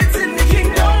 Live in the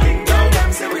kingdom. Tell them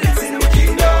say we live in the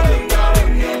kingdom.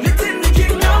 Live in the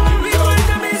kingdom. We want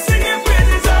to be singing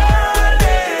praises all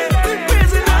day. We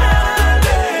praising all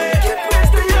day. Give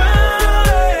praise to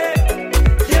Yahweh.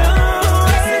 Yeah.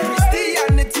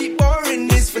 Christianity boring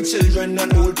is for children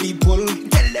and old people.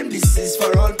 Tell them this is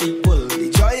for all people. The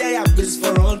joy I have is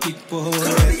for all people.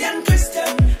 Caribbean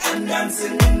Christian and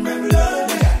dancing in my blood.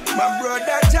 My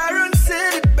brother Jaron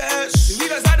said it best. We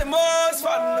just had the most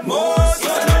fun. Most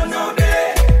fun. None know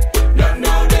there. None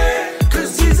know there.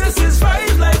 Cause Jesus is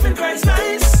fire, life in Christ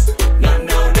nice. None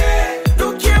know there.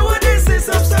 Don't care what they say,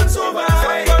 substance over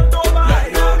high. None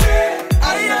know there.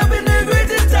 I have been the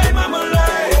greatest time of my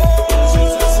life.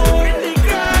 Jesus serving the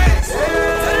Christ.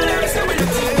 Tell them say we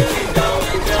live in the kingdom.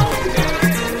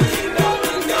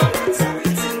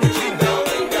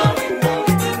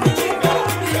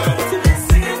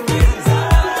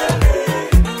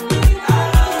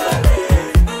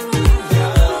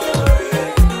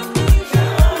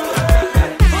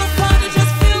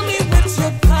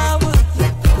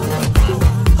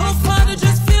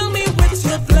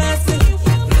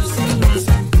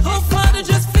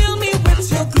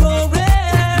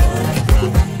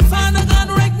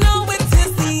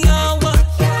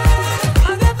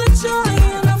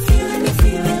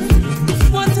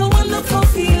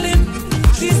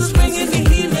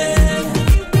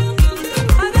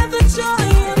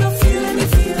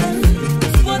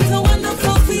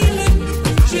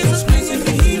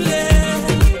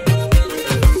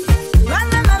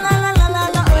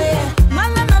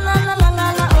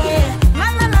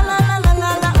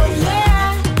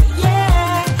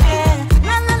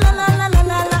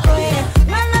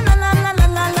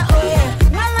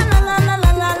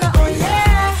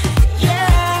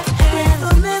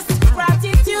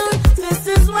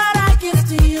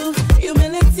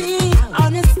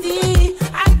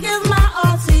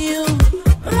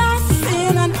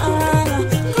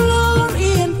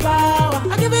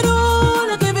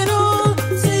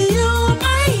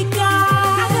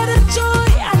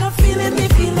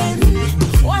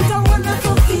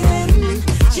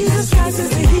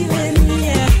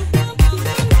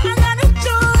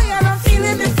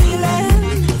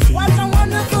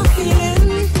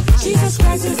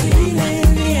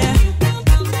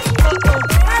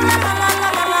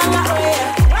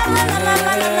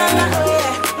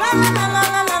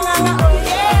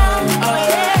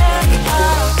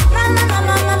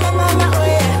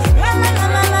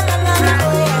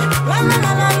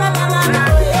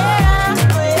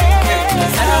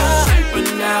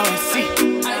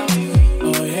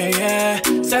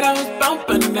 Said I was bound,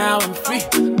 but now I'm free.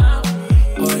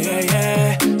 Oh yeah,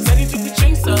 yeah. Said he took the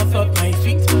chains off of my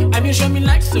feet. I mean, show me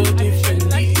life so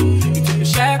differently. He took the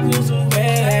shackles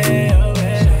away,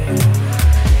 away.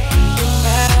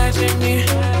 Imagine me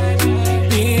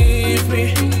being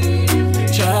free,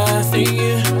 trusting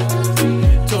you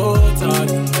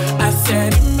totally. I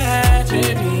said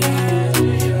imagine me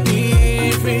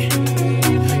being free,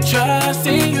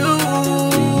 trusting you.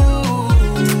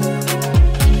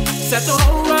 Set the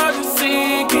whole world is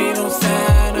sinking on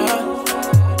Santa,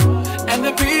 and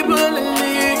the people are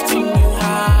lifting you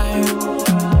high.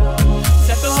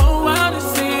 Set the whole world is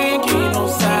sinking on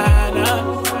Santa,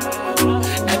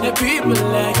 and the people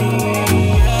are here.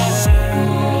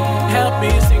 Help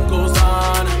me sing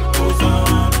Hosanna,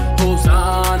 Hosanna,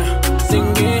 Hosanna,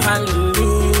 singing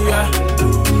hallelujah,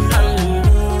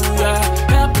 hallelujah.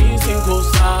 Help me sing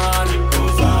Hosanna,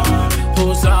 Hosanna,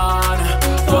 Hosanna,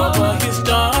 for what He's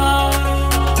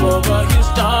done, for what He's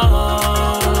done.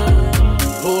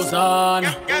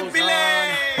 Hosanna.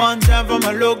 One time for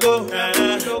my logo,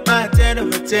 my 10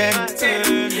 over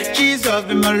 10. Jesus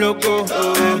be my logo.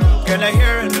 Can I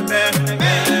hear in the man?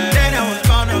 Then I was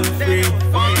found on the free.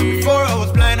 Before I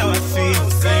was blind, I was see.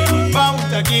 Found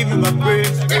I give you my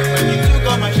praise. You took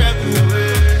all my shackles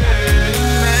away.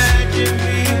 Imagine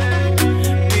me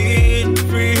being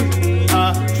free.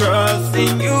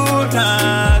 Trusting you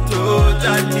not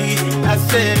totally. I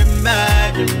said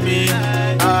imagine me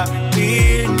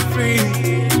being free.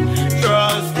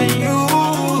 Trusting you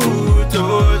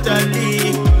totally.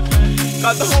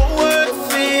 Got the whole world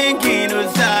singing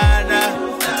Hosanna,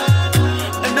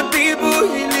 and the people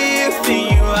he lifting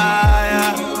you higher.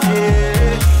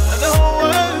 Yeah. Got the whole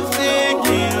world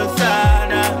singing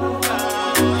Hosanna,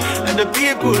 and the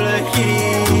people are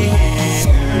here.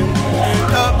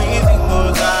 Help me sing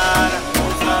Hosanna,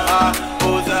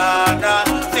 Hosanna,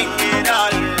 singing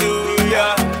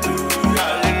hallelujah,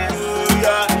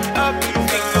 hallelujah. Help me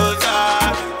sing Hosanna,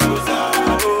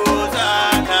 Hosanna,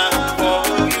 Hosanna, for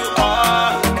who you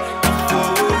are, for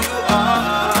who you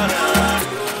are.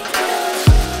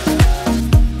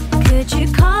 Could you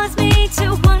cause me to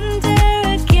wonder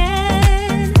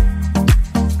again?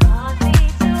 Cause me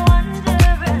to wonder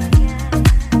again.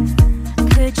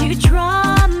 Could you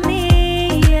draw me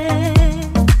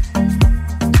in?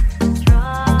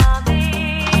 Draw me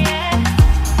in.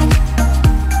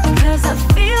 'Cause I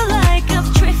feel like I've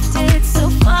drifted so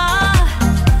far.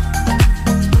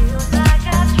 Feels like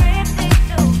I've drifted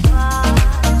so far.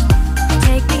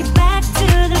 Take me back to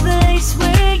the place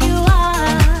where you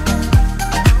are.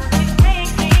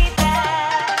 Take me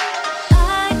back.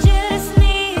 I just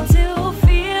need to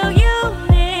feel you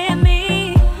near me.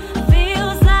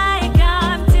 Feels like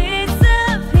I'm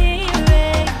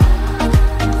disappearing,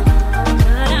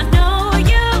 but I know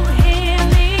you hear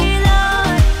me,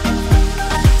 Lord.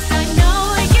 I know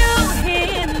you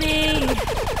hear me.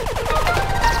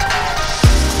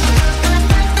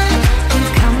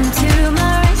 You've come to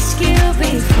my rescue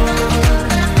before,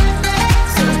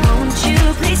 so won't you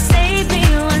please save me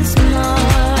once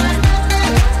more?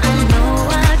 I know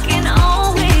I can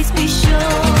always be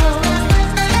sure.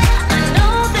 I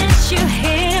know that you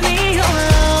hear me, oh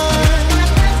Lord.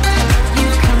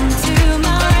 You've come to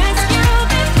my rescue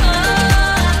before,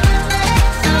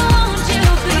 so won't you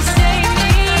please save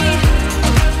me?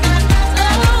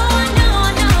 Oh, I know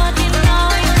I can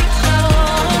always be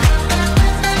sure.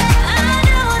 I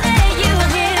know that you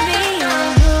hear me,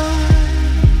 oh.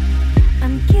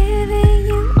 I'm giving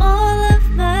you all of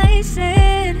my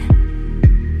sin.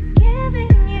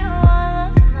 Giving you all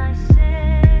of my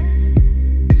sin.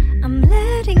 I'm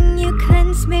letting you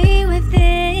cleanse me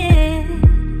within.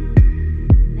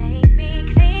 Make me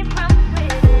clean from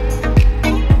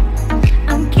within.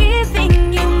 I'm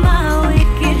giving you my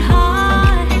wicked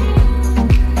heart.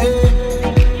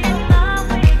 Giving you my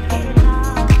wicked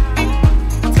heart.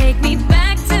 Take me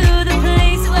back to the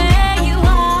place where you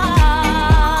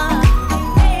are.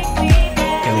 Take me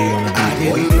back. I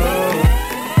didn't know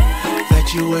that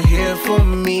you were here for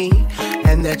me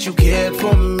and that you cared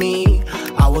for me.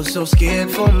 I was so scared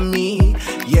for me,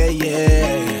 yeah,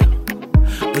 yeah.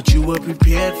 But you were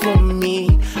prepared for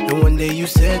me. And one day you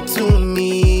said to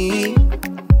me,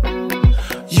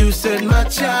 you said, my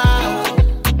child,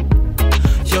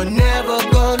 you're never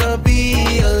gonna be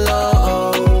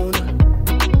alone.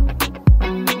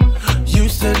 You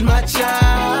said, my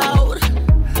child,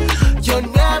 you're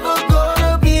never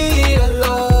gonna be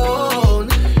alone.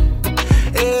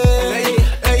 Hey,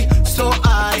 hey, so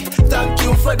I thank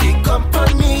you for the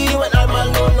company. When I'm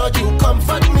alone, Lord, you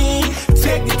comfort me.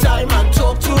 Take the time and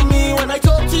talk to me when I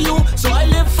talk to you. So I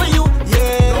live for you,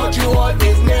 yeah. Lord, you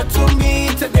always near to me.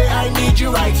 Today I need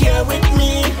you right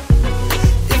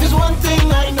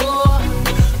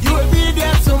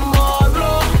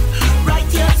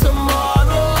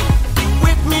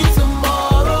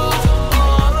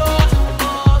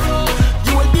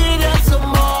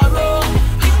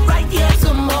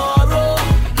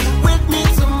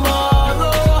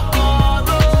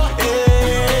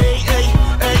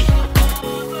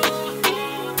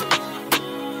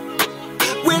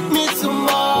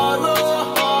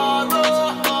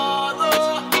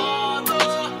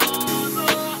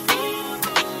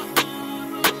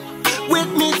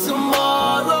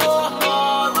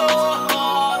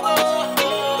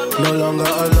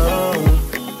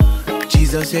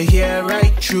Jesus, you're here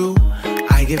right through.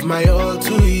 I give my all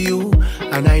to you,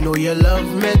 and I know you love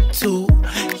me too.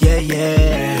 Yeah,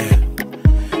 yeah.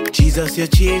 Jesus, you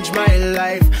changed my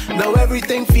life. Now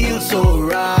everything feels so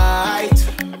right.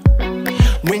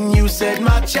 When you said,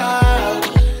 my child,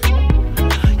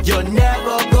 you're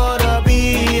never gonna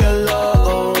be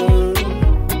alone.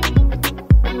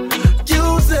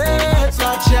 You said,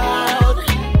 my child,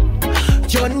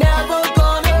 you're never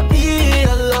gonna be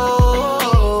alone.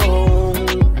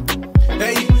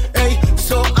 Hey, hey,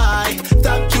 so I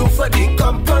thank you for the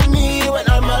company. When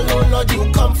I'm alone, Lord,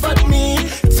 you comfort me.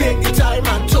 Take the time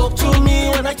and talk to me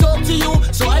when I talk to you.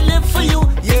 So I live for you,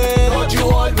 yeah. Lord, you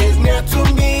always near to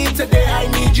me. Today I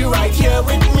need you right here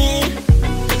with me.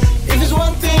 If there's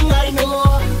one thing I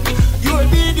know, you will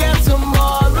be there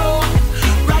tomorrow.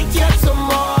 Right here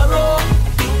tomorrow.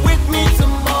 With me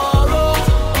tomorrow.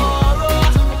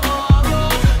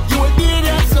 You will be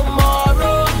there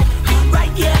tomorrow.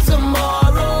 Right here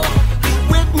tomorrow.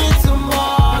 With me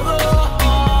tomorrow.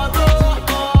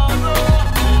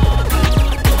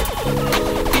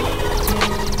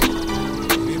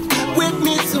 With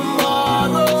me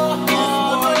tomorrow.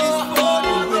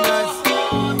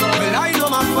 Well, I know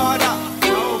my father,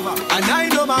 and I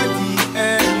know my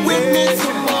DM. With me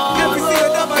tomorrow. Every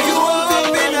single number you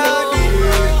up in a day.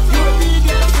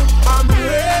 I'm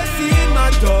raising my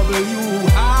W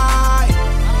high.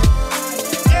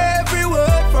 Every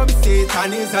word from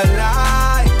Satan is a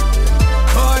lie.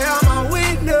 Boy, I'm a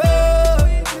winner.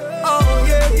 Oh,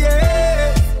 yeah,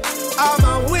 yeah. I'm a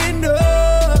winner.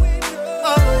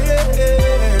 Oh,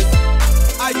 yes.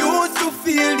 I used to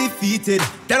feel defeated.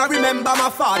 Then I remember my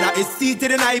father is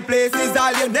seated in high places.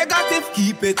 All your negative,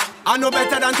 keep it. I know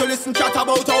better than to listen chat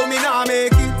about how me now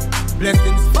make it.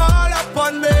 Blessings fall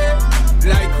upon me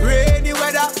like rainy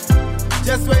weather.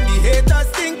 Just when the haters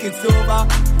think it's over,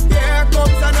 here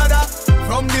comes another.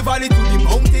 From the valley to the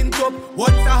mountain top.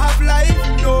 Once I have life,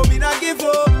 no me not give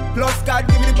up. Plus God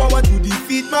give me the power to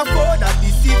defeat my foe, that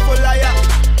deceitful liar.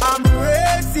 I'm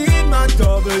raising my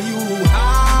W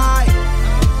high.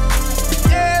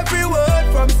 Every word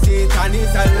from Satan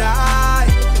is a lie.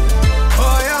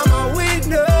 Oh, I'm a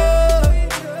winner.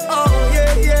 Oh,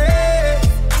 yeah, yeah.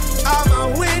 I'm a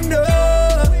winner.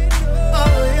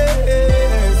 Oh,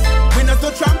 yes. Winners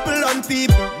don't trample on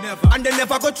people. Never. And they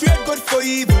never go trade good for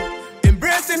evil.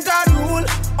 Embracing God rule.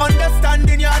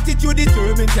 Understanding your attitude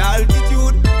determines your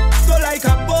altitude. So like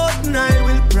a button I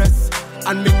will press.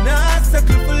 And me not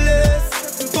settle for less.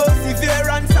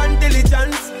 Perseverance and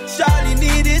diligence. Surely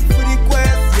need it for the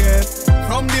quest, yeah.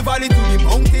 From the valley to the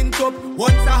mountain top.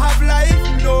 Once I have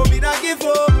life, no me not give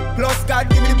up. Plus God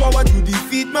give me the power to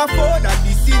defeat my foe, that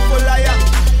deceitful liar.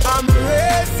 I'm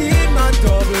raising my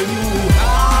W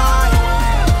high.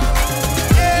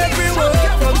 Every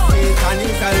word from Satan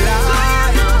is a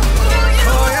lie.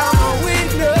 Oh, I'm a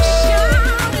winner.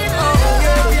 Oh,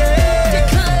 yeah, yeah.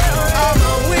 I'm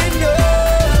a winner.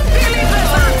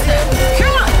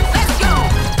 Come on, let's go.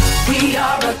 We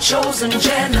are a chosen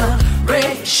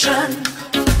generation.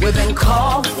 We've been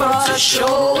called for to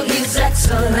show His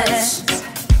excellence.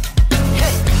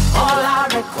 Hey, all I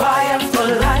require for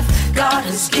life, God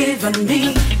has given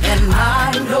me, and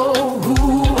I know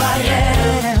who I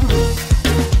am.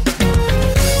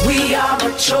 We are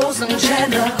a chosen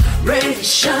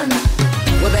generation.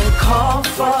 We've been called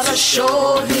for to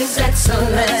show His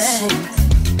excellence.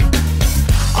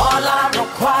 All I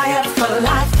require for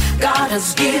life, God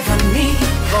has given me,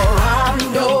 for I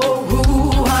know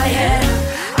who I am.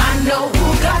 I know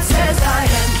who God says I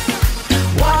am,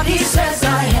 what He says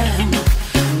I am,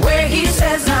 where He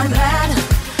says I'm at.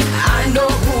 I know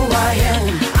who I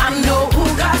am. I know who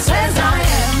God says I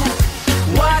am,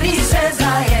 what He says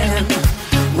I am,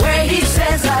 where He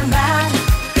says I'm at.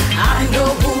 I know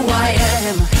who I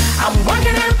am. I'm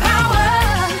working in power,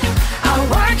 I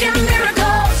work in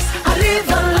miracles, I live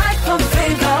a life of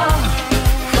favor,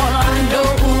 for I know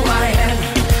who I am.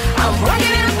 I'm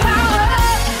working in power,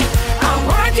 I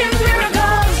work in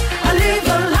miracles, I live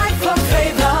a life of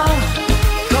favor,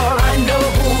 for I know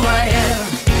who I am.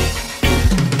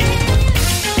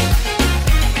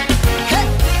 Hey.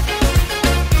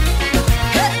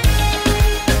 Hey.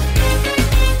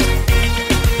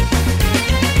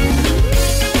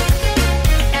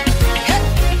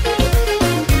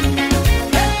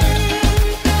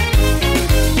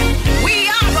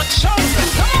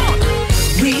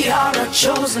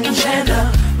 Chosen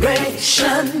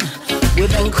generation,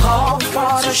 we've been called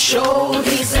for to show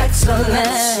His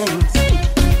excellence.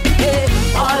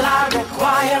 Yeah. All I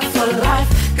require for life,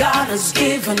 God has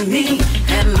given me,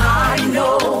 and I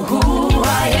know who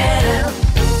I am.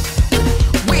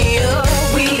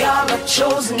 We are a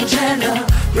chosen generation.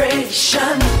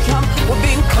 nation. We're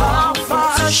being called for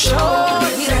to show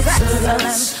His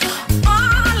excellence.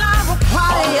 All I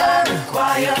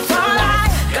require for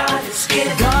life,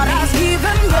 God has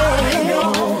given me.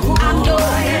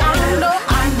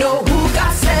 I know who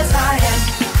God says I am,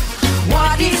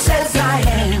 what He says I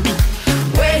am,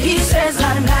 where He says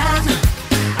I'm at.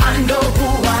 I know who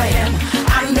I am.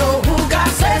 I know who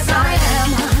God says I am,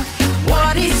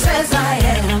 what He says I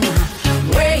am,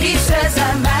 where He says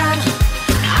I'm at.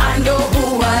 I know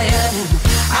who I am.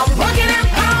 I'm walking in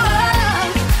power.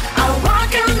 I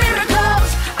walk in miracles.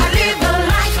 I live a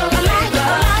life of a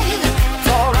life.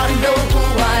 For I know who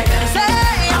I am. Say,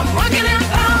 I'm walking in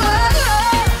power.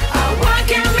 I walk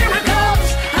in miracles.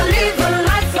 I live a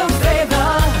life of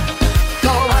favor.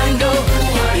 For I know who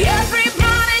I am.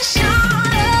 Everybody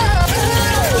shout out.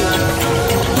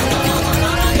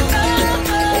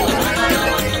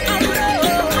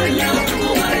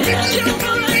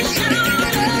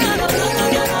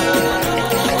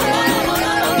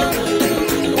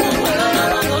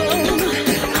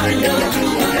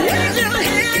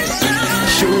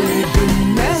 Surely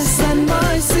goodness and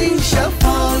mercy shall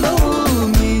follow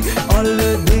me all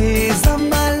the days of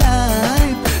my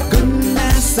life.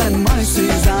 Goodness and mercy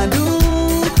जादू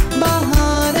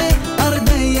बहारे और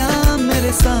दया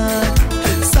मेरे साथ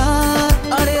साथ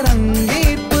अड़े रंगे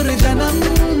पुरजन्म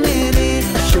मेरे.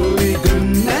 Surely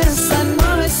goodness and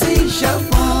mercy shall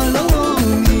follow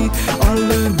me all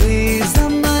the days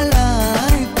of my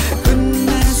life.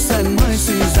 Goodness and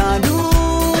mercy जादू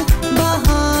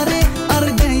बहारे और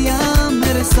दया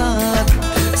मेरे साथ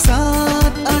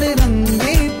साथ अड़े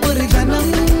रंगे पुरजन्म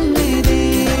मेरे.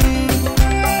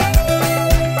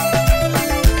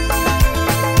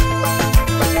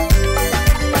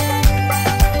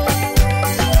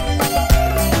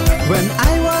 When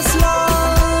I was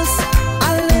lost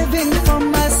and living for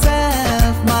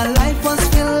myself, my life was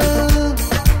filled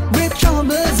with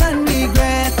troubles and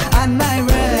regret. And I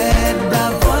read the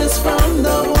voice from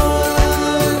the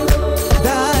one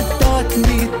that taught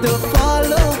me to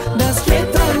follow the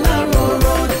straight and narrow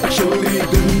road. Surely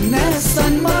goodness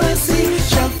and mercy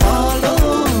shall follow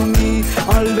me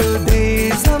all the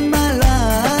days of my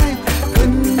life.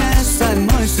 Goodness and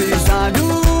mercy जादू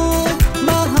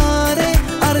बहारे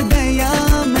और दया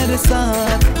मेरे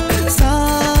साथ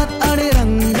साथ अड़े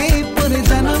रंगे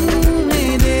पुरजन्म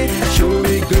मेरे.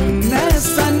 Surely goodness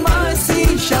and mercy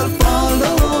shall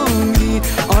follow me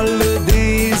all the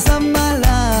days of my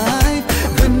life.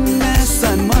 Goodness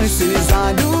and mercy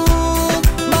जादू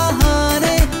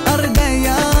बहारे और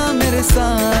दया मेरे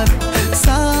साथ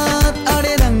साथ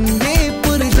अड़े रंगे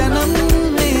पुरजन्म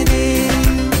मेरे.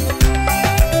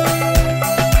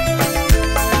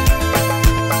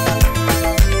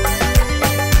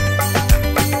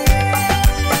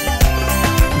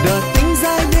 The things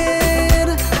I did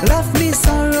left me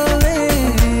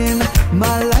sorrowing.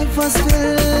 My life was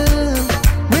filled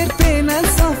with pain and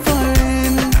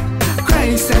suffering.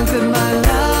 Christ entered my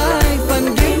life and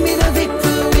gave me the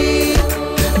victory.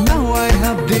 Now I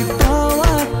have the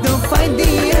power to fight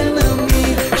the enemy.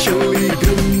 Surely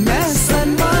goodness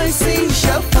and mercy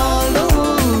shall follow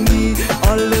me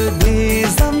all the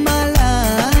days of my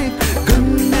life.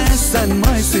 Goodness and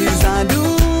mercy जादू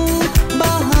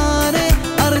बहारे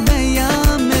और दया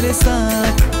मेरे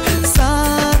साथ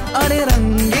साथ अड़े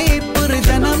रंगे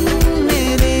पुरजन्म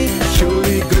मेरे.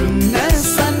 Surely goodness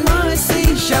and mercy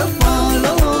shall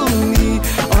follow me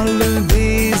all the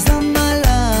days of my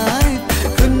life.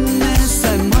 Goodness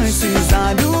and mercy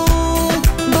जादू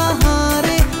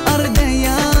बहारे और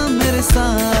दया मेरे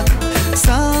साथ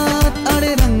साथ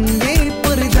अड़े रंगे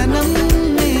पुरजन्म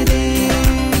मेरे.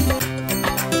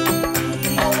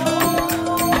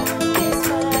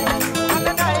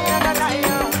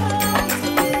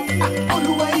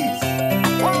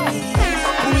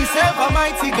 We serve a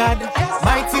mighty God,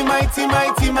 mighty, mighty,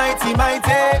 mighty, mighty,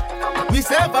 mighty. We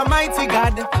serve a mighty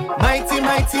God, mighty,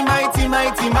 mighty, mighty,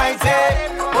 mighty, mighty.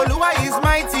 Oluwa is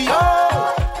mighty,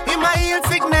 oh. He might heal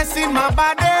sickness in my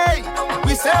body.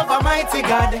 We serve a mighty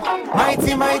God,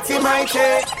 mighty, mighty, mighty,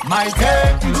 mighty.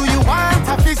 Do you want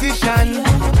a physician?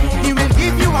 He will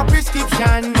give you a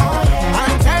prescription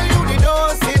and tell you the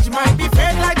dosage might be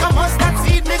fed like a mustard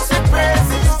seed mixed with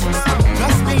praises.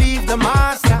 Just believe the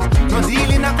master, no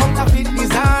deal in a counterfeit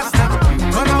disaster.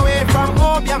 Run away from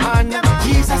Obia man,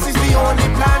 Jesus is the only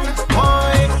plan.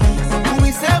 Boy,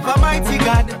 we serve a mighty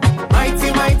God, mighty,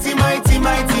 mighty, mighty,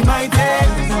 mighty, mighty.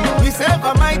 We serve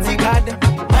a mighty God,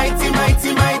 mighty,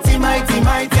 mighty, mighty, mighty,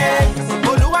 mighty.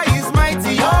 Oluwa is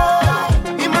mighty, oh.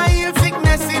 He might heal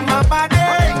sickness in my body.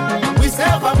 We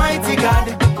serve a mighty God,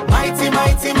 mighty,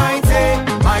 mighty, mighty,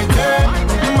 mighty,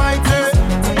 mighty,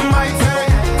 mighty.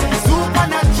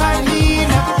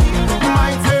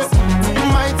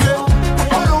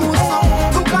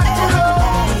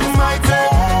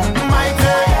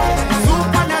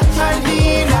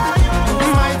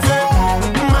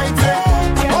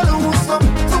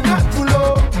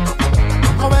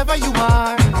 wherever you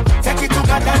are. Take it to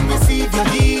God and receive your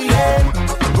healing.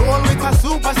 Roll with a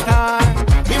superstar.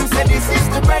 Him said this is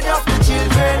the bread of the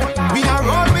children. We are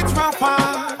roll with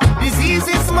Rafa.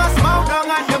 Diseases must bow down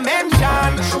at the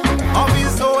mention of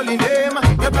his holy name.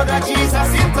 Your brother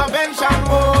Jesus intervention,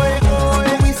 boy.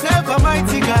 We serve a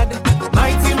mighty God.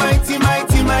 Mighty, mighty,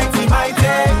 mighty, mighty,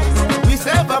 mighty. We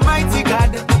serve a mighty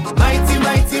God. Mighty,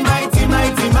 mighty, mighty,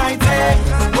 mighty, mighty.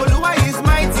 Oluwa is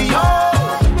mighty,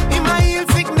 oh. He might heal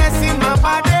sickness in my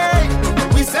body.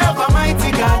 We serve a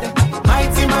mighty God.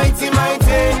 Mighty, mighty,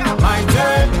 mighty, mighty,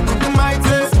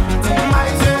 mighty,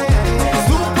 mighty.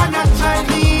 Supernatural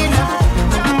healer.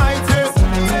 Mighty,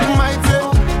 mighty.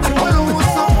 Oluwa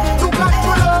to God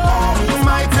to love.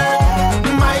 Mighty,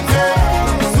 mighty.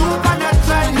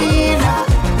 Supernatural healer.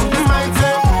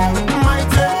 Mighty,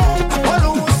 mighty.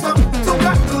 Oluwa to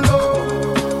God to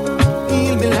love.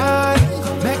 Heal me, Lord.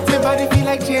 Make my body feel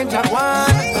like change I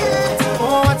want.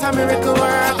 Oh, what a miracle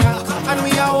worker. And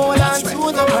we are hold on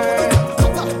to the word.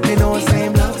 They know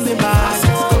same love me back.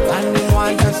 And they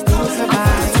want us to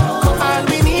survive. All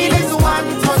we need is one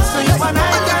touch. So you and I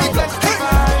can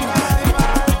testify.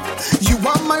 You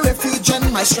are my refuge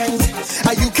and my strength.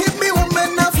 And you keep me warm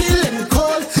when I'm feeling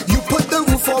cold. You put the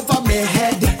roof over my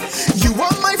head. You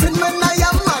are my friend when I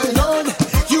am alone.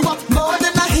 You are more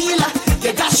than a healer.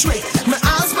 Yeah, that's right. My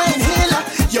eyes my inhaler.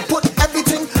 You put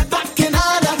everything back in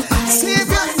order.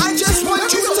 Savior, I just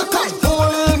want you to come.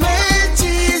 Hold me,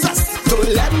 Jesus. Don't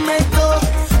let me go.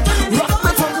 Rock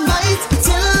me from night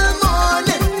till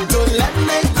morning. Don't let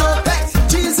me go. Hey,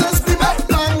 Jesus, be my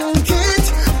blanket.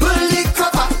 Bully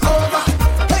cover over.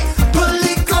 Hey,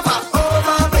 bully cover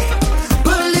over me.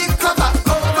 Bully cover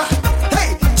over. Hey,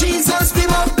 Jesus, be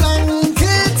my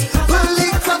blanket. Bully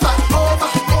cover over.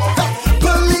 Hey,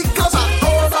 bully cover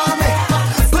over me.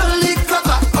 Bully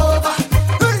cover over.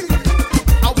 Hey,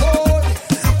 I want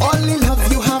only love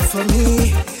you have for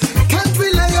me. Can't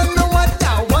rely on no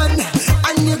other one.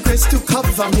 And your grace to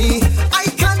cover me. I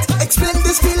can't explain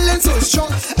this feeling so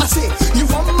strong. I say, you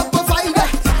are my provider.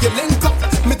 You link up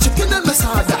my chicken and my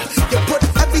soda. You put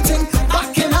everything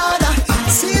back in order.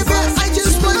 Savior, I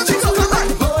just want you to come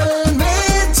and hold me,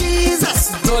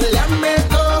 Jesus. Don't let me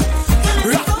go.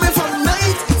 Rock me from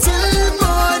night till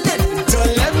morning.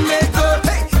 Don't let me go.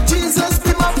 Hey, Jesus,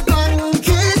 be my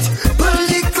blanket.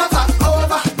 Bully cover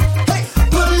over. Hey,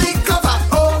 bully cover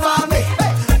over me.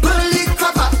 Hey, bully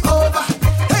cover over.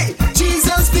 Hey,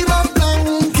 Jesus, be my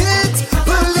blanket.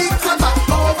 Bully cover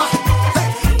over. Hey,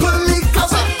 bully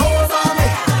cover over me.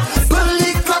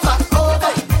 Bully cover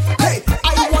over. Hey,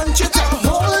 I want you to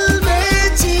hold me,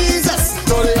 Jesus.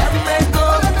 Don't let me go.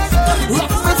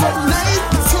 Rock me from night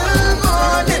till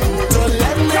morning. Don't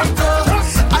let me go.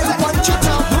 I want you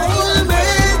to hold me,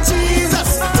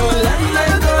 Jesus. Don't let me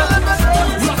go.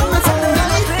 Rock me from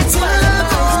night till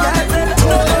morning.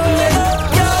 Don't let me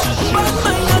go.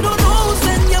 I don't know who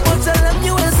sent you, but tell them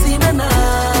you will see me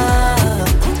now.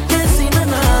 You see me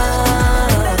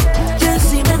now. You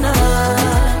see me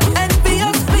now.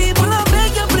 Envious people, I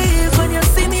beg you please, when you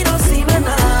see me, don't see me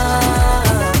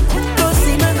now. Don't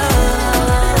see me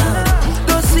now.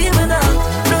 Don't see me now.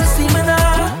 Don't see me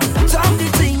now. Talk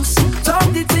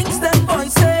the things them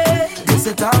boys say. They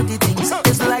say talk the things.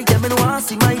 It's like them and want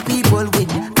see my people win.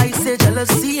 I say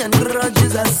jealousy and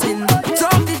grudges are sin.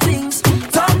 Talk the things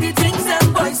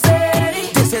them boys say.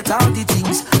 They say talk the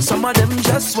things. Some of them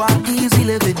just want easy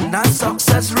living. Not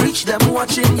success reach them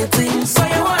watching your things. So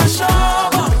you want show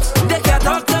out, they can't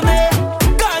talk to me.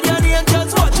 Guardian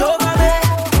angels watch over me.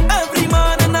 Every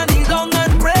morning I kneel down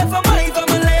and pray for my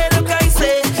family. Look, I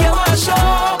say, you want show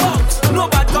out, no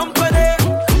bad company.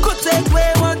 Could take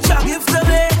away one job give to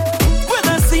me. When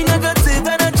I see negative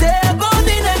energy, I go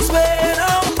the next way.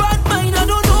 Now bad mind, I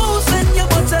don't know who sent you,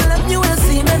 but tell them you will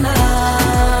see me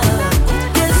now.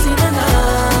 You see me now.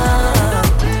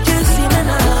 You see me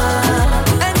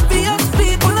now. Envious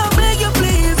people, I beg you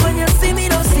please, when you see me,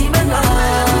 don't see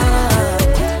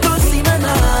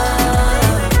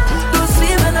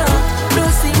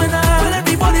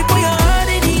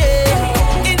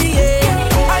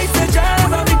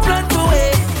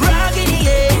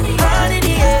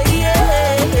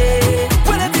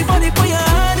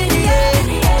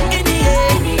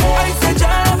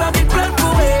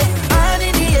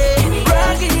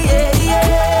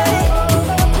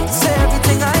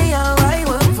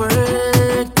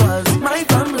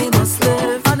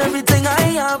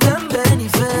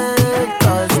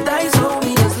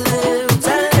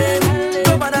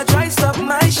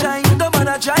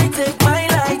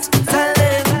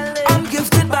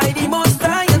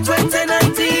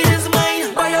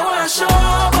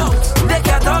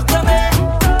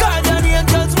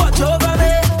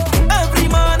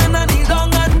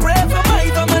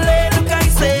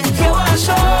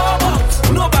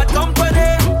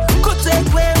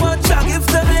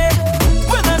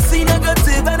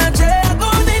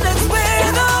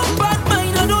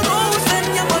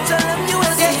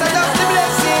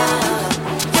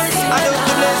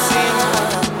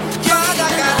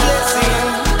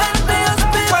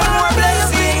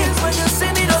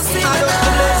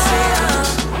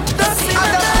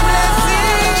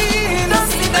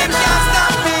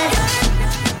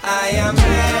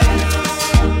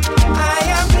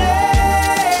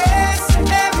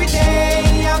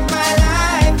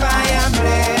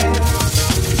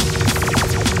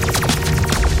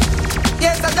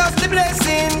just the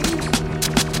blessing.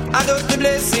 I just the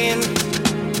blessing.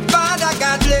 Father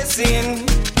God blessing.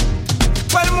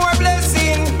 Well, more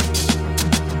blessing.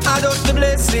 I just the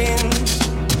blessing.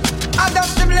 I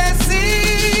just the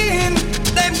blessing.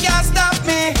 Them can't stop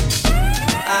me.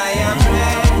 I am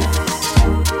blessed.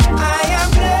 I am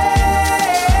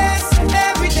blessed.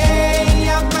 Every day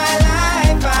of my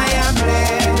life I am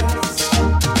blessed.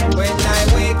 When I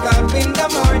wake up in the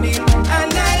morning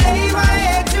and I lay my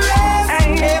head to rest.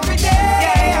 Every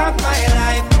day of my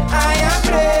life I am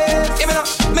blessed. Give me up,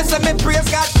 me say me praise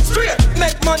God. Straight,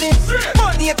 make money,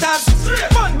 money haters,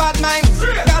 fun bad mind.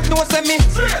 God knows me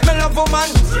love woman,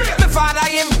 me father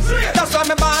him, that's why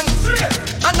me born.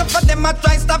 Enough of them a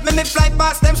try stop me fly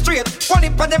past them straight. One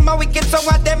heap of them a wicked, so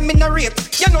what them in a rate.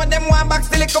 You know them want back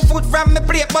still little food from me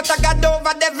plate, but I got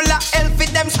over devil a hell for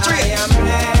them straight. I am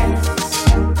blessed.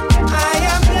 I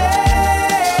am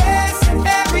blessed.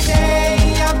 Every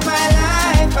day of my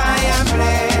life I am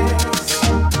blessed.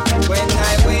 When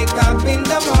I wake up in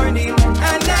the morning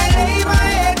and I lay my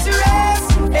head to rest.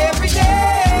 Every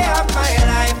day of my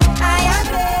life I am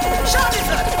blessed. Show me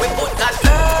blood. We put that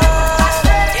love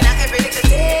in every little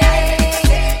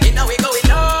thing. You know we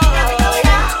going on.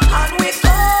 And we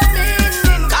coming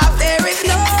in. 'Cause there is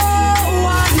no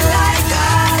one like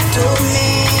God to me.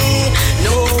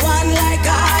 No one like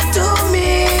God to me.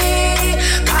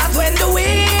 'Cause when the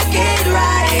wicked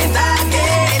rise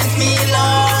against me,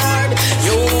 Lord,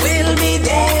 you will be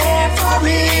there for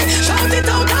me. Shout it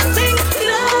out and sing.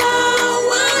 No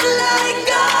one like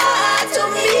God to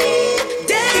me.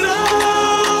 There no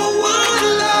one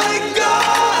like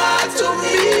God to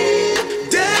me.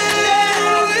 There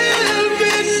will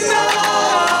be no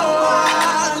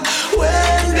one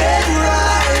when they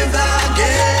rise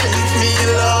against me,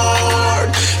 Lord.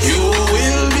 You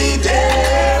will be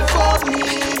there for me.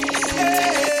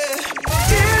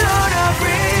 Dear Lord, I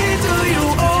pray to you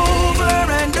over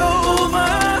and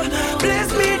over. Bless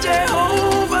me,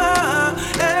 Jehovah,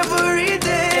 every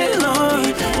day,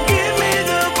 Lord. Give me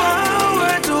the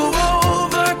power to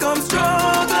overcome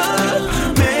struggle.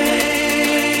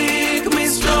 Make me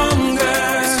stronger.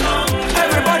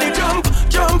 Everybody jump,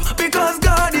 jump, because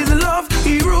God is love.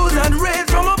 He rules and reigns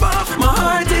from above. My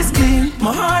heart is clean,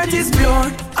 my heart is pure.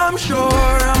 I'm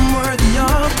sure I'm worthy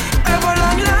of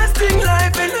everlasting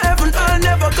life in heaven. I'll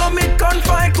never commit,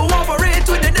 confide, cooperate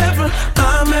with the devil.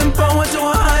 I'm empowered to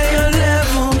a higher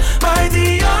level by the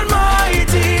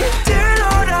Almighty. Dear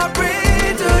Lord, I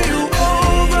pray to you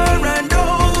over and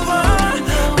over.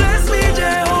 Bless me,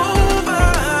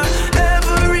 Jehovah,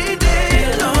 every day,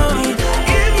 Lord.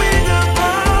 Give me the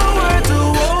power to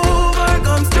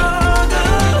overcome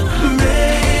struggle.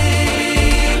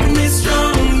 Make me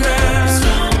stronger.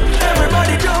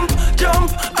 Everybody jump, jump,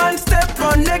 and step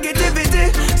from negativity.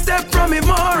 Step from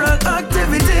immoral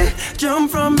activity. Jump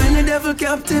from any devil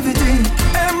captivity.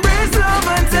 Embrace love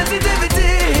and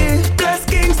sensitivity. Bless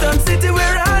Kingston City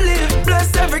where I live. Bless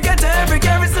every ghetto, every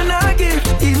garrison I give.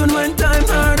 Even when times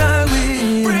hard I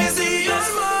will. Praise the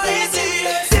Almighty.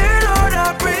 Dear Lord, I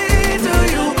pray to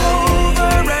you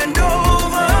over and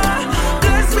over.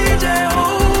 Bless me,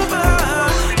 Jehovah,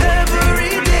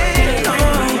 every day,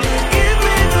 Lord. Give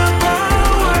me the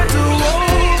power to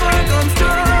overcome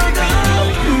struggle.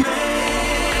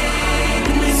 Make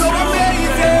me So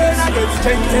amazing, I get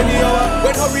strength in the hour.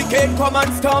 When hurricane come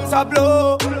and storms are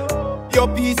blow, your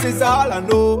peace is all I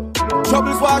know.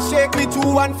 Troubles will shake me to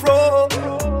and fro.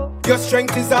 Your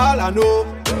strength is all I know.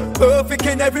 Perfect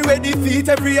in every way, defeat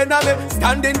every enemy.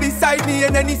 Standing beside me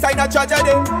in any sign of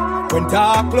tragedy. When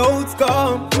dark clouds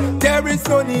come, there is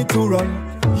no need to run.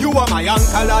 You are my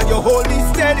anchor, Lord, you hold me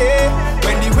steady.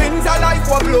 When the winds of life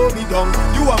will blow me down,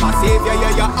 you are my savior,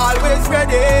 yeah, you're always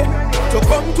ready to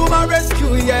come to my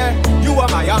rescue, yeah. You are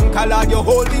my anchor, Lord, you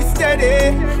hold me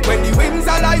steady. When the winds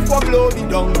of life will blow me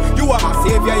down, you are my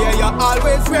savior, yeah, you're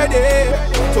always ready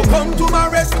to come to my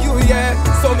rescue, yeah.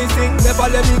 So me sing, never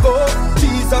let me go,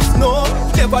 Jesus, no,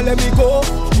 never let me go.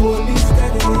 Hold me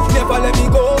steady, never let me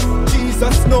go,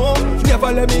 Jesus, no,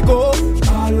 never let me go.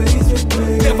 Always with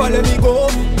me, never let me go,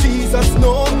 Jesus,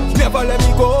 no, never let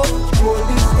me go. Hold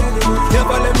me steady,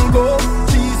 never let me go,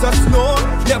 Jesus, no,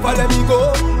 never let me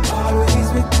go. Always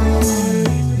with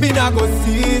me. Me not go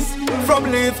cease from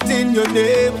lifting your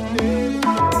name.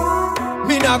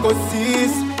 Me not go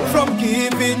cease from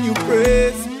giving you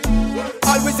praise.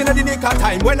 Always in the nick of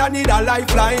time when I need a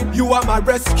lifeline. You are my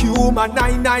rescue, my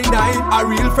 999. A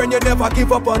real friend, you never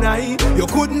give up on I. Your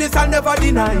goodness I never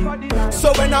deny.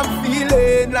 So when I'm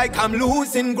feeling like I'm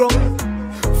losing ground,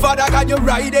 Father God, you're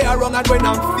right there wrong. And when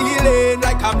I'm feeling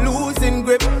like I'm losing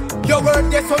grip, Your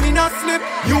word there so me not slip.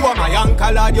 You are my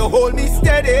anchor, Lord, you hold me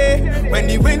steady. When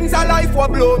the winds of life will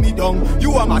blow me down,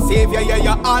 you are my savior, yeah,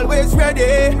 you're always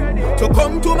ready to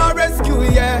come to my rescue,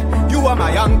 yeah. You are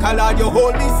my anchor, Lord, you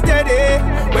hold me steady.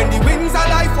 When the winds of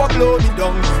life will blow me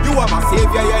down, you are my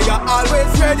savior, yeah, you're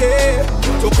always ready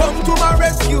to come to my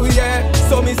rescue, yeah.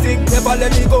 So me sing, never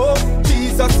let me go.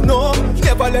 Jesus, no,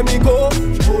 never let me go.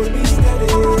 Hold me steady,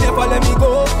 never let me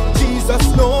go.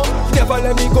 Jesus, no, never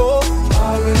let me go.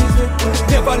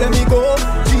 Never let me go.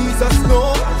 Jesus,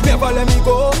 no, never let me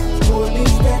go. Hold me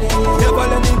steady, never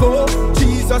let me go.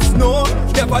 Jesus, no,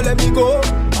 never let me go.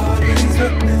 Always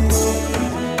with me.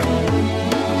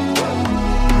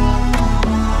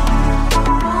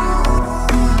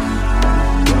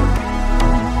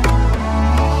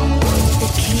 The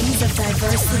kings of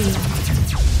diversity.